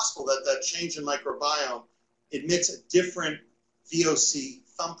it possible that that change in microbiome emits a different VOC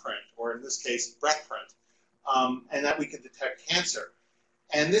thumbprint, or in this case, breath print, and that we can detect cancer?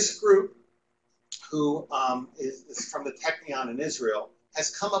 And this group, who is from the Technion in Israel,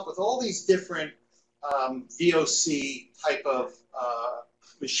 has come up with all these different VOC type of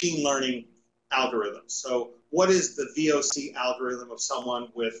machine learning algorithms. So what is the VOC algorithm of someone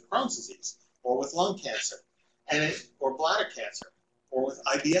with Crohn's disease, or with lung cancer, or bladder cancer, or with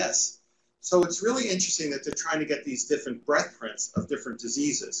IBS? So it's really interesting that they're trying to get these different breath prints of different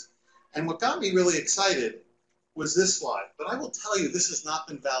diseases. And what got me really excited was this slide. But I will tell you, this has not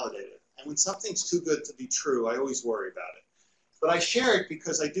been validated. And when something's too good to be true, I always worry about it. But I share it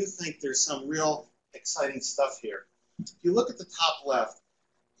because I do think there's some real exciting stuff here. If you look at the top left,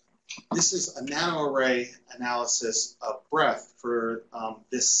 this is a nanoarray analysis of breath for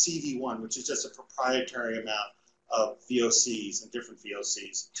this CV1, which is just a proprietary amount of VOCs and different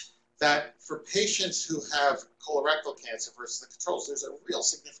VOCs. That for patients who have colorectal cancer versus the controls, there's a real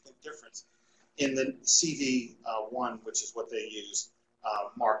significant difference in the CV1, which is what they use,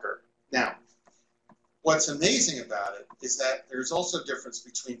 marker. Now, what's amazing about it is that there's also a difference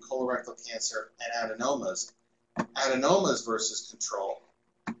between colorectal cancer and adenomas. Adenomas versus control.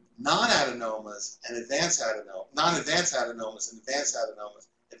 Non-adenomas and advanced adenomas, non-advanced adenomas and advanced adenomas,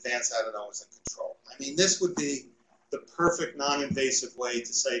 advanced adenomas and control. I mean, this would be the perfect non-invasive way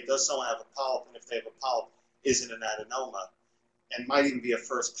to say, does someone have a polyp? And if they have a polyp, is it an adenoma? And might even be a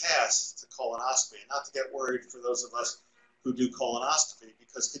first pass to colonoscopy. And not to get worried for those of us who do colonoscopy,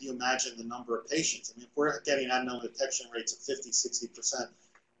 because could you imagine the number of patients? I mean, if we're getting adenoma detection rates of 50, 60%,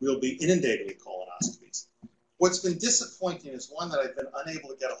 we'll be inundated with colonoscopies. What's been disappointing is, one, that I've been unable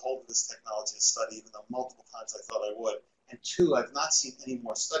to get a hold of this technology and study, even though multiple times I thought I would. And two, I've not seen any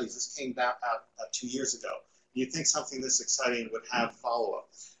more studies. This came out 2 years ago. You'd think something this exciting would have follow-up.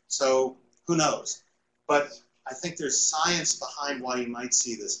 So who knows? But I think there's science behind why you might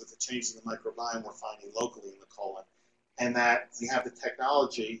see this with the changes in the microbiome we're finding locally in the colon, and that we have the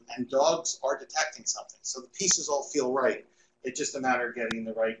technology, and dogs are detecting something. So the pieces all feel right. It's just a matter of getting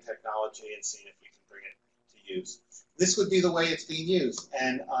the right technology and seeing if we can bring it to use. This would be the way it's being used.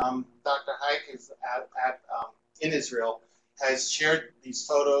 And Dr. Hayek is in Israel, has shared these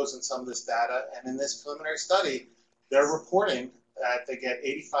photos and some of this data, and in this preliminary study, they're reporting that they get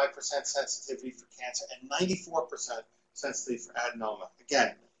 85% sensitivity for cancer and 94% sensitivity for adenoma.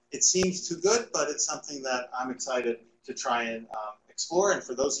 Again, it seems too good, but it's something that I'm excited to try and explore, and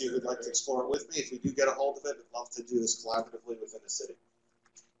for those of you who'd like to explore it with me, if we do get a hold of it, I'd love to do this collaboratively within the city.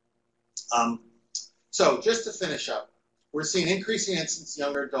 So just to finish up, we're seeing increasing incidence in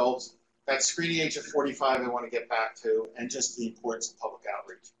younger adults. That screening age of 45 I want to get back to, and just the importance of public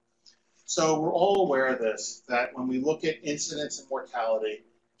outreach. So we're all aware of this, that when we look at incidence and mortality,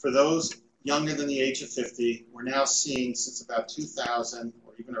 for those younger than the age of 50, we're now seeing, since about 2000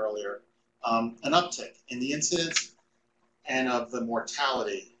 or even earlier, an uptick in the incidence and of the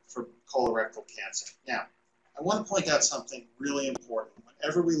mortality for colorectal cancer. Now, I want to point out something really important.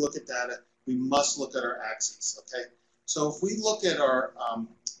 Whenever we look at data, we must look at our axes, okay? So if we look at our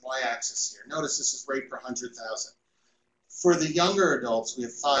y-axis here, notice this is rate per 100,000. For the younger adults, we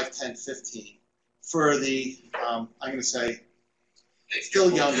have 5, 10, 15. For the, I'm going to say,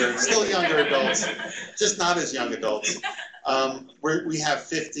 still younger adults, just not as young adults, we have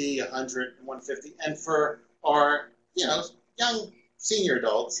 50, 100, 150. And for our, young senior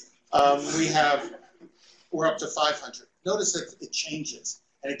adults, we're up to 500. Notice that it changes.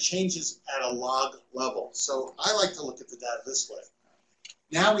 And it changes at a log level. So I like to look at the data this way.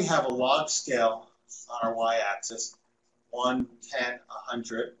 Now we have a log scale on our y-axis, 1, 10,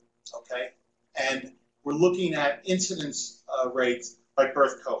 100, okay? And we're looking at incidence rates by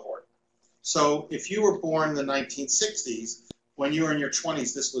birth cohort. So if you were born in the 1960s, when you were in your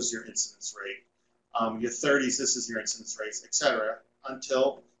 20s, this was your incidence rate. Your 30s, this is your incidence rates, et cetera,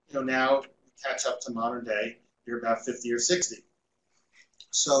 until, now we catch up to modern day, you're about 50 or 60.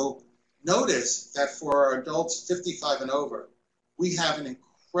 So notice that for our adults 55 and over, we have an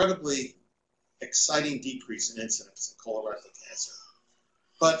incredibly exciting decrease in incidence in colorectal cancer.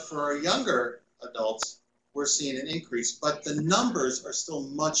 But for our younger adults, we're seeing an increase, but the numbers are still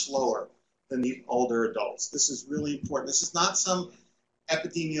much lower than the older adults. This is really important. This is not some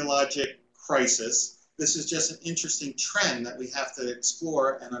epidemiologic crisis. This is just an interesting trend that we have to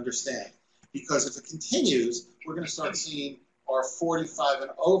explore and understand. Because if it continues, we're going to start seeing our 45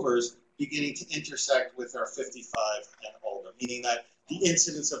 and overs beginning to intersect with our 55 and older, meaning that the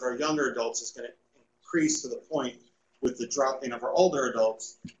incidence of our younger adults is going to increase to the point with the dropping of our older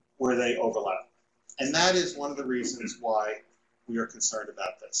adults where they overlap. And that is one of the reasons why we are concerned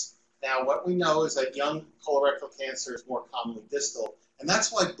about this. Now, what we know is that young colorectal cancer is more commonly distal, and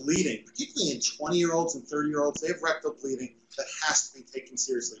that's why bleeding, particularly in 20-year-olds and 30-year-olds, they have rectal bleeding that has to be taken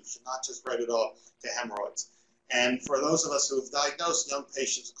seriously. We should not just write it off to hemorrhoids. And for those of us who have diagnosed young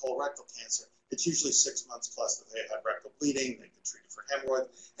patients with colorectal cancer, it's usually 6 months plus that they have rectal bleeding, they can treat it for hemorrhoid,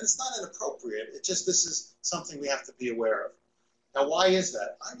 and it's not inappropriate. It just, this is something we have to be aware of. Now, why is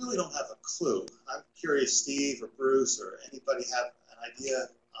that? I really don't have a clue. I'm curious, Steve or Bruce or anybody have an idea?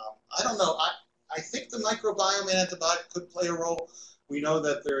 I don't know. I think the microbiome and antibiotic could play a role. We know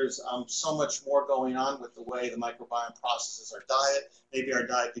that there's so much more going on with the way the microbiome processes our diet. Maybe our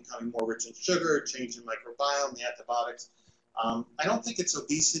diet becoming more rich in sugar, change in microbiome, the antibiotics. I don't think it's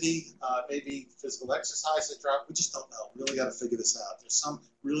obesity, maybe physical exercise that dropped. We just don't know. We really got to figure this out. There's some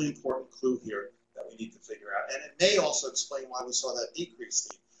really important clue here that we need to figure out. And it may also explain why we saw that decrease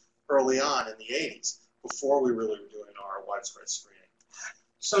early on in the 80s, before we really were doing our widespread screening.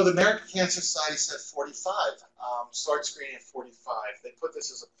 So the American Cancer Society said 45. Start screening at 45. They put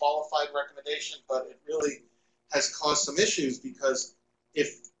this as a qualified recommendation, but it really has caused some issues because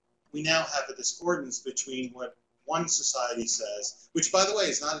if we now have a discordance between what one society says, which by the way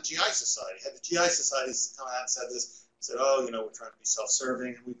is not a GI society. Had the GI societies come out and said this, said, oh, you know, we're trying to be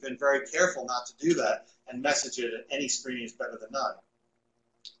self-serving, and we've been very careful not to do that and message it at any screening is better than none.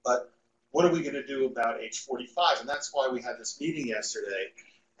 But what are we going to do about age 45? And that's why we had this meeting yesterday.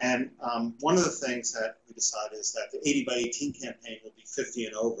 And one of the things that we decided is that the 80 by 18 campaign will be 50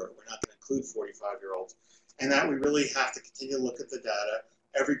 and over. We're not going to include 45-year-olds. And that we really have to continue to look at the data.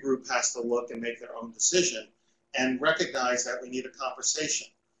 Every group has to look and make their own decision and recognize that we need a conversation.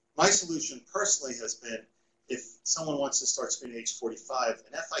 My solution personally has been, if someone wants to start screening at age 45,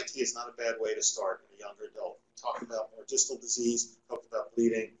 an FIT is not a bad way to start in a younger adult. We talked about more distal disease, talked about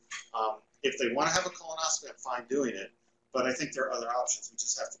bleeding. If they want to have a colonoscopy, I'm fine doing it. But I think there are other options we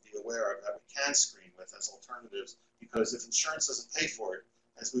just have to be aware of that we can screen with as alternatives, because if insurance doesn't pay for it,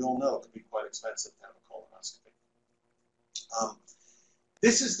 as we all know, it can be quite expensive to have a colonoscopy.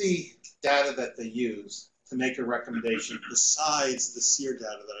 This is the data that they use to make a recommendation besides the SEER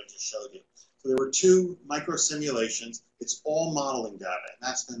data that I just showed you. So there were 2 micro simulations. It's all modeling data, and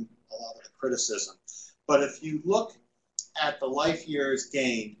that's been a lot of the criticism. But if you look at the life years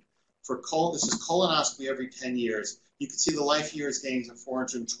gained for this is colonoscopy every 10 years, you can see the life years gains of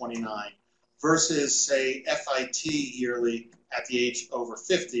 429 versus, say, FIT yearly at the age over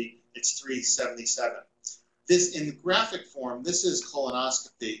 50, it's 377. This, in the graphic form, this is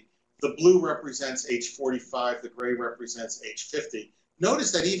colonoscopy. The blue represents age 45, the gray represents age 50.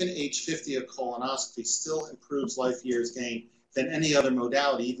 Notice that even age 50 of colonoscopy still improves life years gained than any other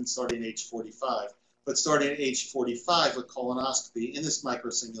modality, even starting at age 45. But starting at age 45 with colonoscopy in this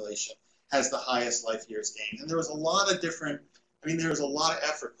microsimulation has the highest life years gained. And there was a lot of different, there was a lot of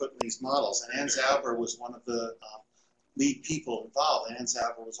effort put in these models. And Ann Zauber was one of the lead people involved. Ann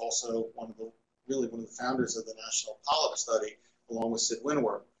Zauber was also one of the founders of the National Polyp Study, along with Sid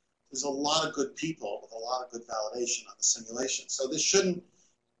Winworth. There's a lot of good people with a lot of good validation on the simulation. So this shouldn't,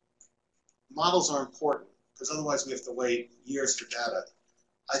 models are important, because otherwise we have to wait years for data.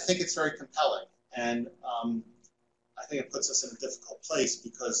 I think it's very compelling. And I think it puts us in a difficult place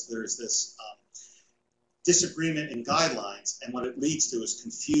because there's this disagreement in guidelines, and what it leads to is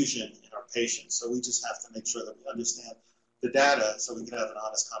confusion in our patients. So we just have to make sure that we understand the data so we can have an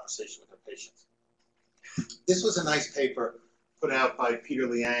honest conversation with our patients. This was a nice paper put out by Peter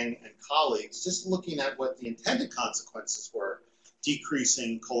Liang and colleagues, just looking at what the intended consequences were,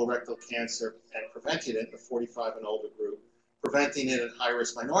 decreasing colorectal cancer and preventing it in the 45 and older group, preventing it in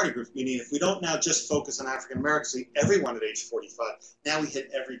high-risk minority groups, meaning if we don't now just focus on African Americans, see everyone at age 45, now we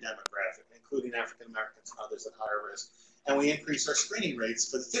hit every demographic, including African Americans and others at higher risk. And we increase our screening rates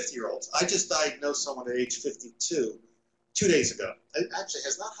for the 50-year-olds. I just diagnosed someone at age 52 2 days ago. It actually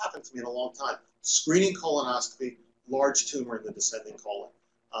has not happened to me in a long time. Screening colonoscopy, large tumor in the descending colon.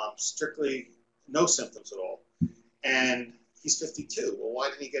 Strictly no symptoms at all. And he's 52. Well, why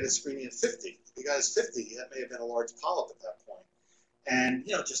didn't he get his screening at 50? If he got his 50, that may have been a large polyp at that point. And,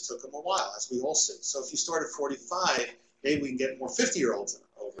 it just took him a while, as we all see. So if you start at 45, maybe we can get more 50-year-olds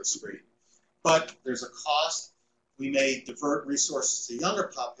over screening. But there's a cost. We may divert resources to a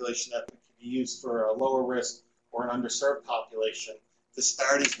younger population that can be used for a lower risk or an underserved population.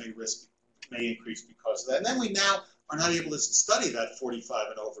 Disparities may increase because of that. And then we now are not able to study that 45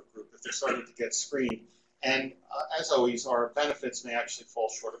 and over group if they're starting to get screened. And as always, our benefits may actually fall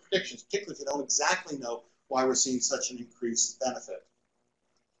short of predictions, particularly if you don't exactly know why we're seeing such an increased benefit.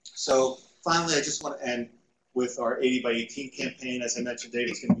 So finally, I just want to end with our 80 by 18 campaign. As I mentioned,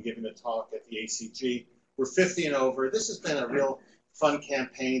 David's going to be giving a talk at the ACG. We're 50 and over. This has been a real fun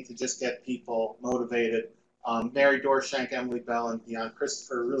campaign to just get people motivated. Mary Dorshank, Emily Bell, and Dion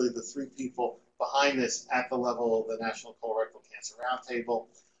Christopher are really the 3 people behind this at the level of the National Colorectal Cancer Roundtable.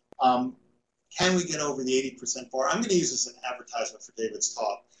 Can we get over the 80% bar? I'm going to use this as an advertisement for David's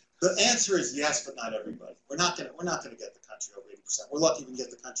talk. The answer is yes, but not everybody. We're not going to get the country over 80%. We're lucky we can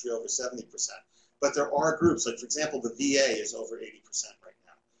get the country over 70%. But there are groups, like for example, the VA is over 80% right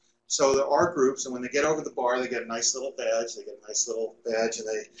now. So there are groups, and when they get over the bar, they get a nice little badge. They get a nice little badge, and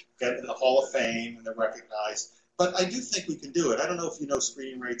they get in the Hall of Fame, and they're recognized. But I do think we can do it. I don't know if you know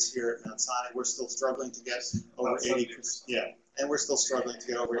screening rates here at Mount Sinai. We're still struggling to get over 80%. Yeah, and we're still struggling to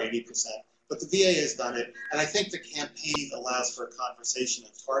get over 80%. but the VA has done it, and I think the campaign allows for a conversation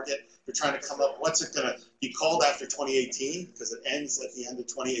and target. We're trying to come up, what's it going to be called after 2018, because it ends at the end of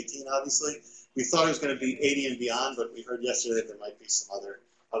 2018, obviously. We thought it was going to be 80 and beyond, but we heard yesterday that there might be some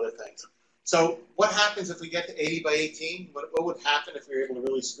other things. So what happens if we get to 80 by 18? What would happen if we were able to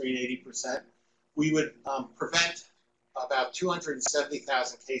really screen 80%? We would prevent about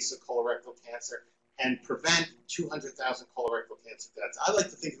 270,000 cases of colorectal cancer and prevent 200,000 colorectal cancer deaths. I like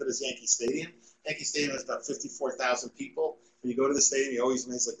to think of it as Yankee Stadium. Yankee Stadium has about 54,000 people. When you go to the stadium, you always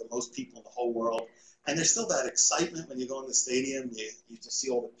miss like the most people in the whole world. And there's still that excitement when you go in the stadium. You just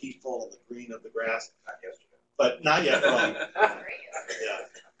see all the people and the green of the grass. Not yesterday. But not yet.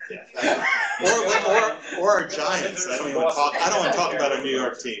 Yeah. Or our Giants. I don't want to talk about our New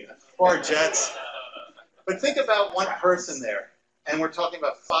York team. Or our Jets. But think about one person there. And we're talking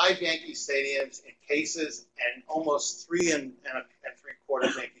about 5 Yankee stadiums in cases and almost 3 and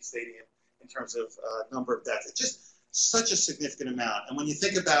 3/4 Yankee Stadium in terms of number of deaths. It's just such a significant amount. And when you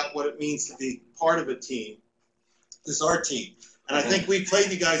think about what it means to be part of a team, this is our team. And I think we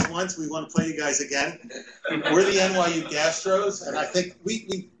played you guys once. We want to play you guys again. We're the NYU Gastros, and I think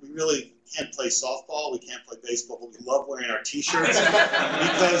we really can't play softball. We can't play baseball, but we love wearing our T-shirts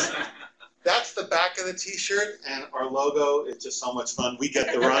because that's the back of the T-shirt, and our logo is just so much fun. We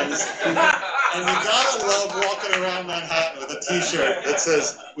get the runs. And you gotta love walking around Manhattan with a T-shirt that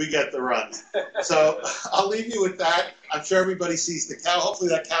says, "We get the runs." So I'll leave you with that. I'm sure everybody sees the cow. Hopefully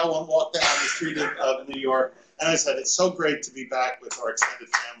that cow won't walk down the street of New York. And as I said, it's so great to be back with our extended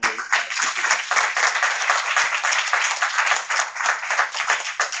family.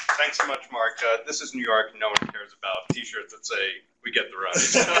 Thanks so much, Mark. This is New York. No one cares about T-shirts that say, "We get the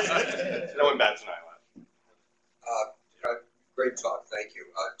runs." No one bats an eyelash. Great talk, thank you.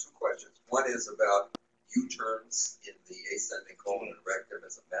 2 questions. One is about U-turns in the ascending colon and rectum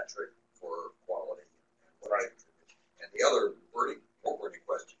as a metric for quality. Right. And the other more burning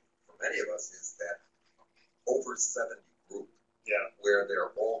question for many of us is that over 70 group, where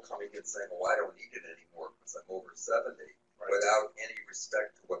they're all coming in saying, "Oh, I don't need it anymore because I'm over 70," without any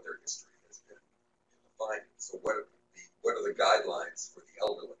respect to what their history has been in the findings. So what are the guidelines for the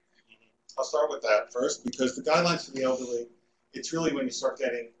elderly? I'll start with that first, because the guidelines for the elderly, it's really when you start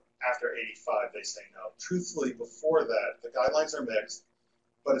getting after 85, they say no. Truthfully, before that, the guidelines are mixed,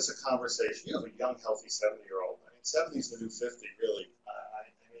 but it's a conversation. You have a young, healthy 70-year-old. I mean, 70 is the new 50, really. I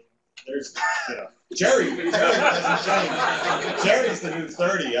mean, there's, Jerry hasn't changed. Jerry's the new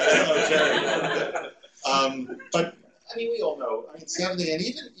 30. I don't know Jerry. But, I mean, we all know. I mean, 70 and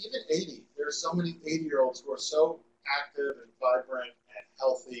even 80. There are so many 80-year-olds who are so active and vibrant and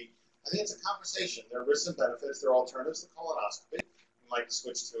healthy. I think it's a conversation. There are risks and benefits. There are alternatives to colonoscopy. You might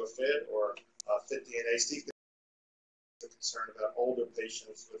switch to a FIT or a FIT DNA. Steve is concerned about older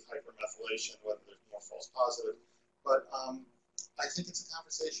patients with hypermethylation, whether there's more false positive. But I think it's a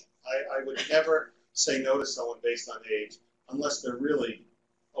conversation. I would never say no to someone based on age unless they're really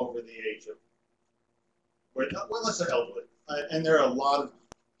over the age of, unless they're elderly. And there are a lot of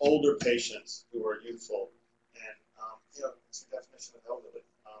older patients who are youthful. And, it's a definition of elderly.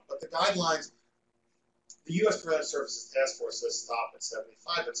 But the guidelines, the U.S. Preventive Services Task Force says stop at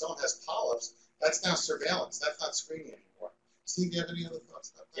 75, but someone has polyps, that's now surveillance. That's not screening anymore. Steve, do you have any other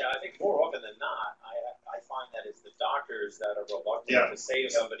thoughts about that? Yeah, I think more often than not, I find that it's the doctors that are reluctant to say to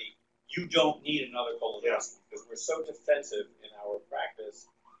somebody, "You don't need another colonoscopy," because we're so defensive in our practice.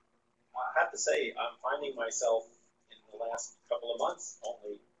 I have to say, I'm finding myself in the last couple of months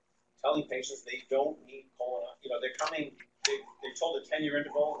only telling patients they don't need colonoscopy. They're coming. They're told a 10-year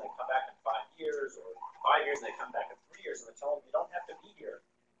interval, and they come back in 5 years, or 5 years, and they come back in 3 years, and they tell them, "You don't have to be here."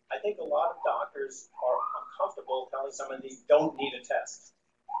 I think a lot of doctors are uncomfortable telling somebody they don't need a test.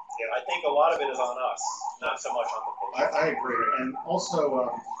 Yeah, I think a lot of it is on us, not so much on the patient. I agree. And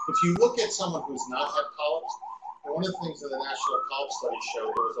also, if you look at someone who's not had polyps, and one of the things that the National Polyp Study showed,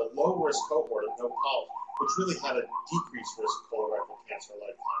 there was a low-risk cohort of no polyps, which really had a decreased risk of colorectal cancer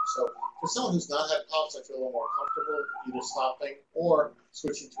lifetime. So for someone who's not had polyps, I feel a little more comfortable either stopping or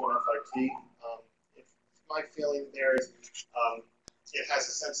switching to an FIT. My feeling there is it has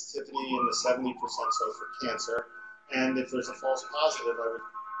a sensitivity in the 70% so for cancer. And if there's a false positive, I would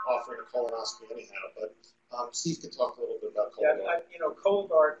offer a colonoscopy anyhow. But Steve can talk a little bit about Cologuard. Yeah,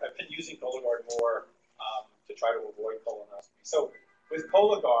 Cologuard, I've been using Cologuard more to try to avoid colonoscopy. So with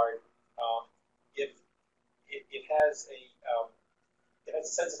Cologuard, it has a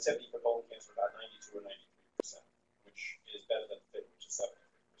sensitivity for colon cancer about 92 or 93%, which is better than FIT, which is 73%.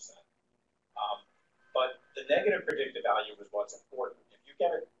 But the negative predictive value is what's important. If you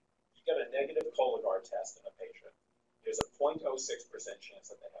get a negative Cologuard test in a patient, there's a 0.06%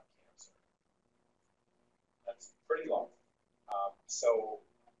 chance that they have cancer. pretty low. So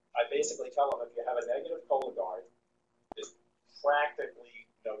I basically tell them if you have a negative Cologuard, there's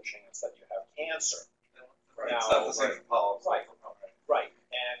practically no chance that you have cancer. Right. Now, It's not the same for polyps. Right. Right.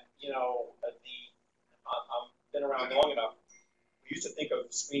 And, you know, I've been around long enough. We used to think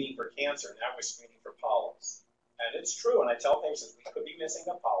of screening for cancer. Now we're screening for polyps. And it's true. And I tell patients we could be missing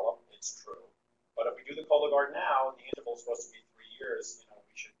a polyp. It's true. But if we do the Cologuard now, the interval is supposed to be 3 years. You know,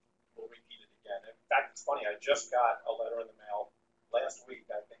 we'll repeat it again. In fact, it's funny. I just got a letter in the mail last week.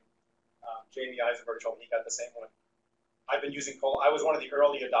 I think Jamie Eisenberg told me he got the same one. I've been using I was one of the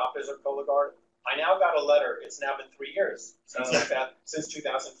early adopters of Cologuard. I now got a letter. It's now been 3 years since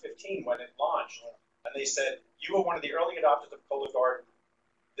 2015 when it launched. And they said, you were one of the early adopters of Cologuard.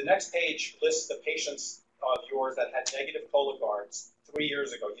 The next page lists the patients of yours that had negative Cologuards 3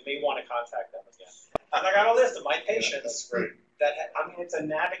 years ago. You may want to contact them again. And I got a list of my patients that had, I mean, it's a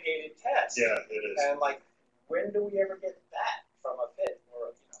navigated test. Yeah, it is. And like, when do we ever get that from a FIT?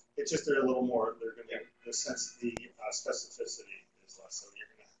 Or, you know? It's just they're a little more. They're going to the sense the specificity is less. So you're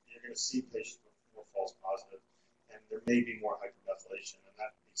going to see patients with more false positive, and there may be more hypermethylation, and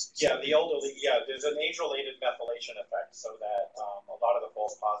that needs to be. Yeah, the elderly. Yeah, there's an age-related methylation effect, so that a lot of the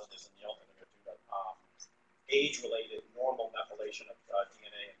false positives in the elderly are due to age-related normal methylation of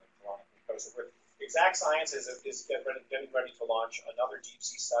DNA in the colonic mucosa. Exact Sciences is getting ready to launch another deep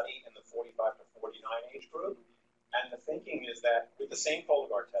sea study in the 45 to 49 age group, and the thinking is that with the same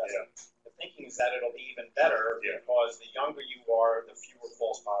Cologuard test, the thinking is that it'll be even better because the younger you are, the fewer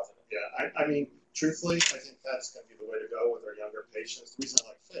false positives. Yeah, I mean, truthfully, I think that's going to be the way to go with our younger patients. The reason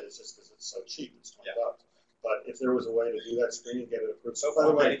I like FIT is just because it's so cheap. It's $20. But if there was a way to do that screening, get it approved. So by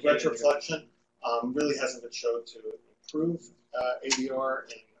the way, retroflexion really hasn't been shown to improve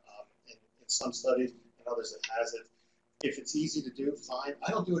ABR in some studies, and others it hasn't. If it's easy to do, fine.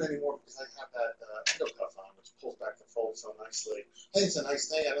 I don't do it anymore because I have that endocuff on, which pulls back the fold so nicely. I think it's a nice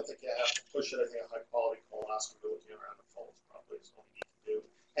thing. I don't think you have to push it. I think a high-quality colonoscopy looking around the folds probably is what we need to do.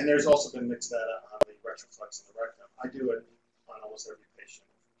 And there's also been mixed data on the retroflex in the rectum. I do it on almost every patient.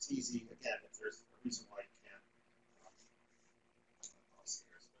 It's easy. Again, if there's a reason why you can't.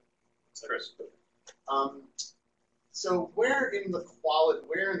 Chris. So where in the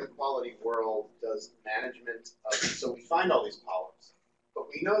quality world does management of, so we find all these polyps, but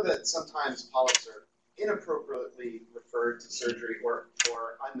we know that sometimes polyps are inappropriately referred to surgery or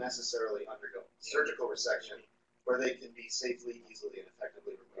unnecessarily undergo surgical resection where they can be safely, easily, and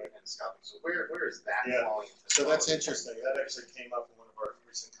effectively removed endoscopically. So where is that falling into? So that's interesting. That actually came up in one of our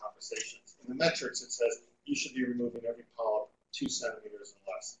recent conversations. In the metrics, it says you should be removing every polyp 2 centimeters and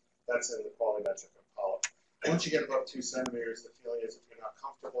less. That's in the quality metric of polyp. Once you get above 2 centimeters, the feeling is if you're not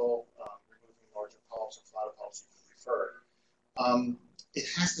comfortable removing larger polyps or flatter polyps, you can refer. It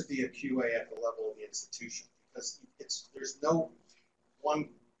has to be a QA at the level of the institution because there's no one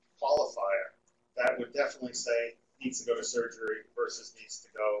qualifier that would definitely say needs to go to surgery versus needs to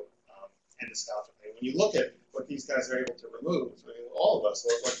go endoscopically. When you look at what these guys are able to remove, I mean, all of us,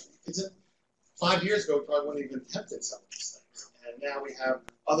 like, 5 years ago, we probably wouldn't even attempted some of these things. And now we have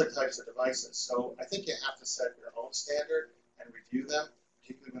other types of devices. So I think you have to set your own standard and review them,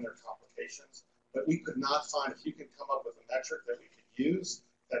 particularly when there are complications. But we could not find, if you can come up with a metric that we could use,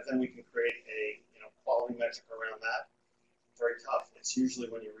 that then we can create a quality metric around that. Very tough. It's usually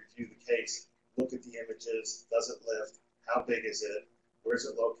when you review the case, look at the images, does it lift, how big is it, where's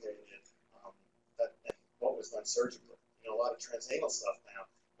it located, and what was done surgically. A lot of transanal stuff now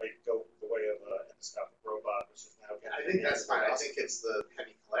might go the way of an endoscopic robot, which is now getting. I think that's fine. I think it's the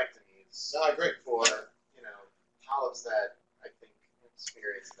hemicolectomies. No, I agree. For polyps that I think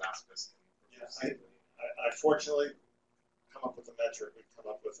experienced endoscopists can. I fortunately come up with a metric. We've come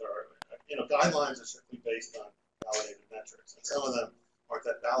up with our guidelines are strictly based on validated metrics, and some of them aren't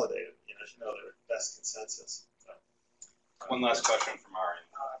that validated. As you know, they're best consensus. So. One last question from Ari.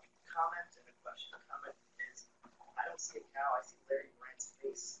 Comment and a question. Comment is, I don't see a cow. I see Larry Brandt's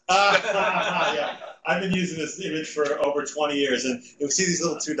face. Yeah, I've been using this image for over 20 years, and you'll see these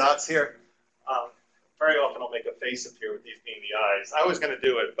little 2 dots here. Very often I'll make a face appear with these being the eyes. I was going to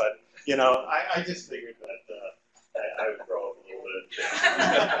do it, but I just figured that I would grow up a little bit.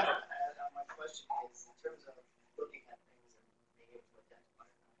 And my question is, in terms of looking at things and being able to identify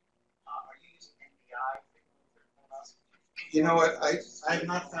them, are you using NBI for colonoscopy? You know what? I have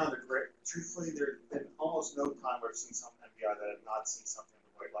not found a great. Truthfully, there's been almost no time where I've seen some NBI that I've not seen something in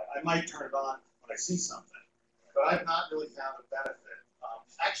the white light. I might turn it on when I see something, but I've not really found a benefit.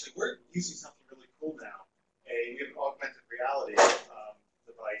 Actually, we're using something really cool now. We have an augmented reality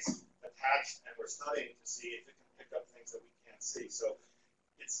device attached, and we're studying to see if it can pick up things that we can't see. So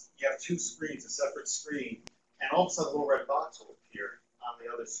you have 2 screens, a separate screen, and all of a sudden a little red box will appear on the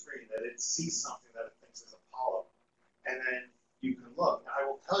other screen that it sees something that it thinks is a polyp. And then you can look. And I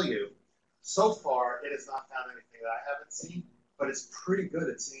will tell you, so far it has not found anything that I haven't seen, but it's pretty good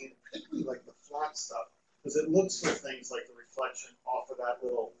at seeing, particularly like the flat stuff, because it looks for things like the reflection off of that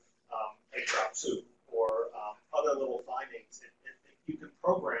little egg drop soup or other little findings. You can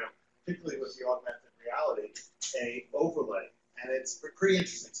program, particularly with the augmented reality, a overlay, and it's pretty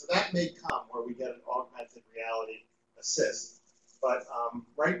interesting. So that may come where we get an augmented reality assist. But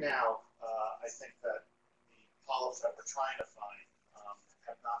right now, I think that the polyps that we're trying to find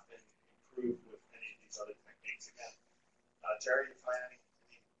have not been improved with any of these other techniques. Again, Jerry, you find any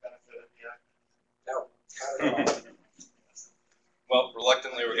benefit of the No, not at all. Well,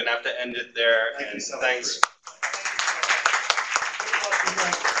 reluctantly, we're going to have to end it there. Thank you And so much. thanks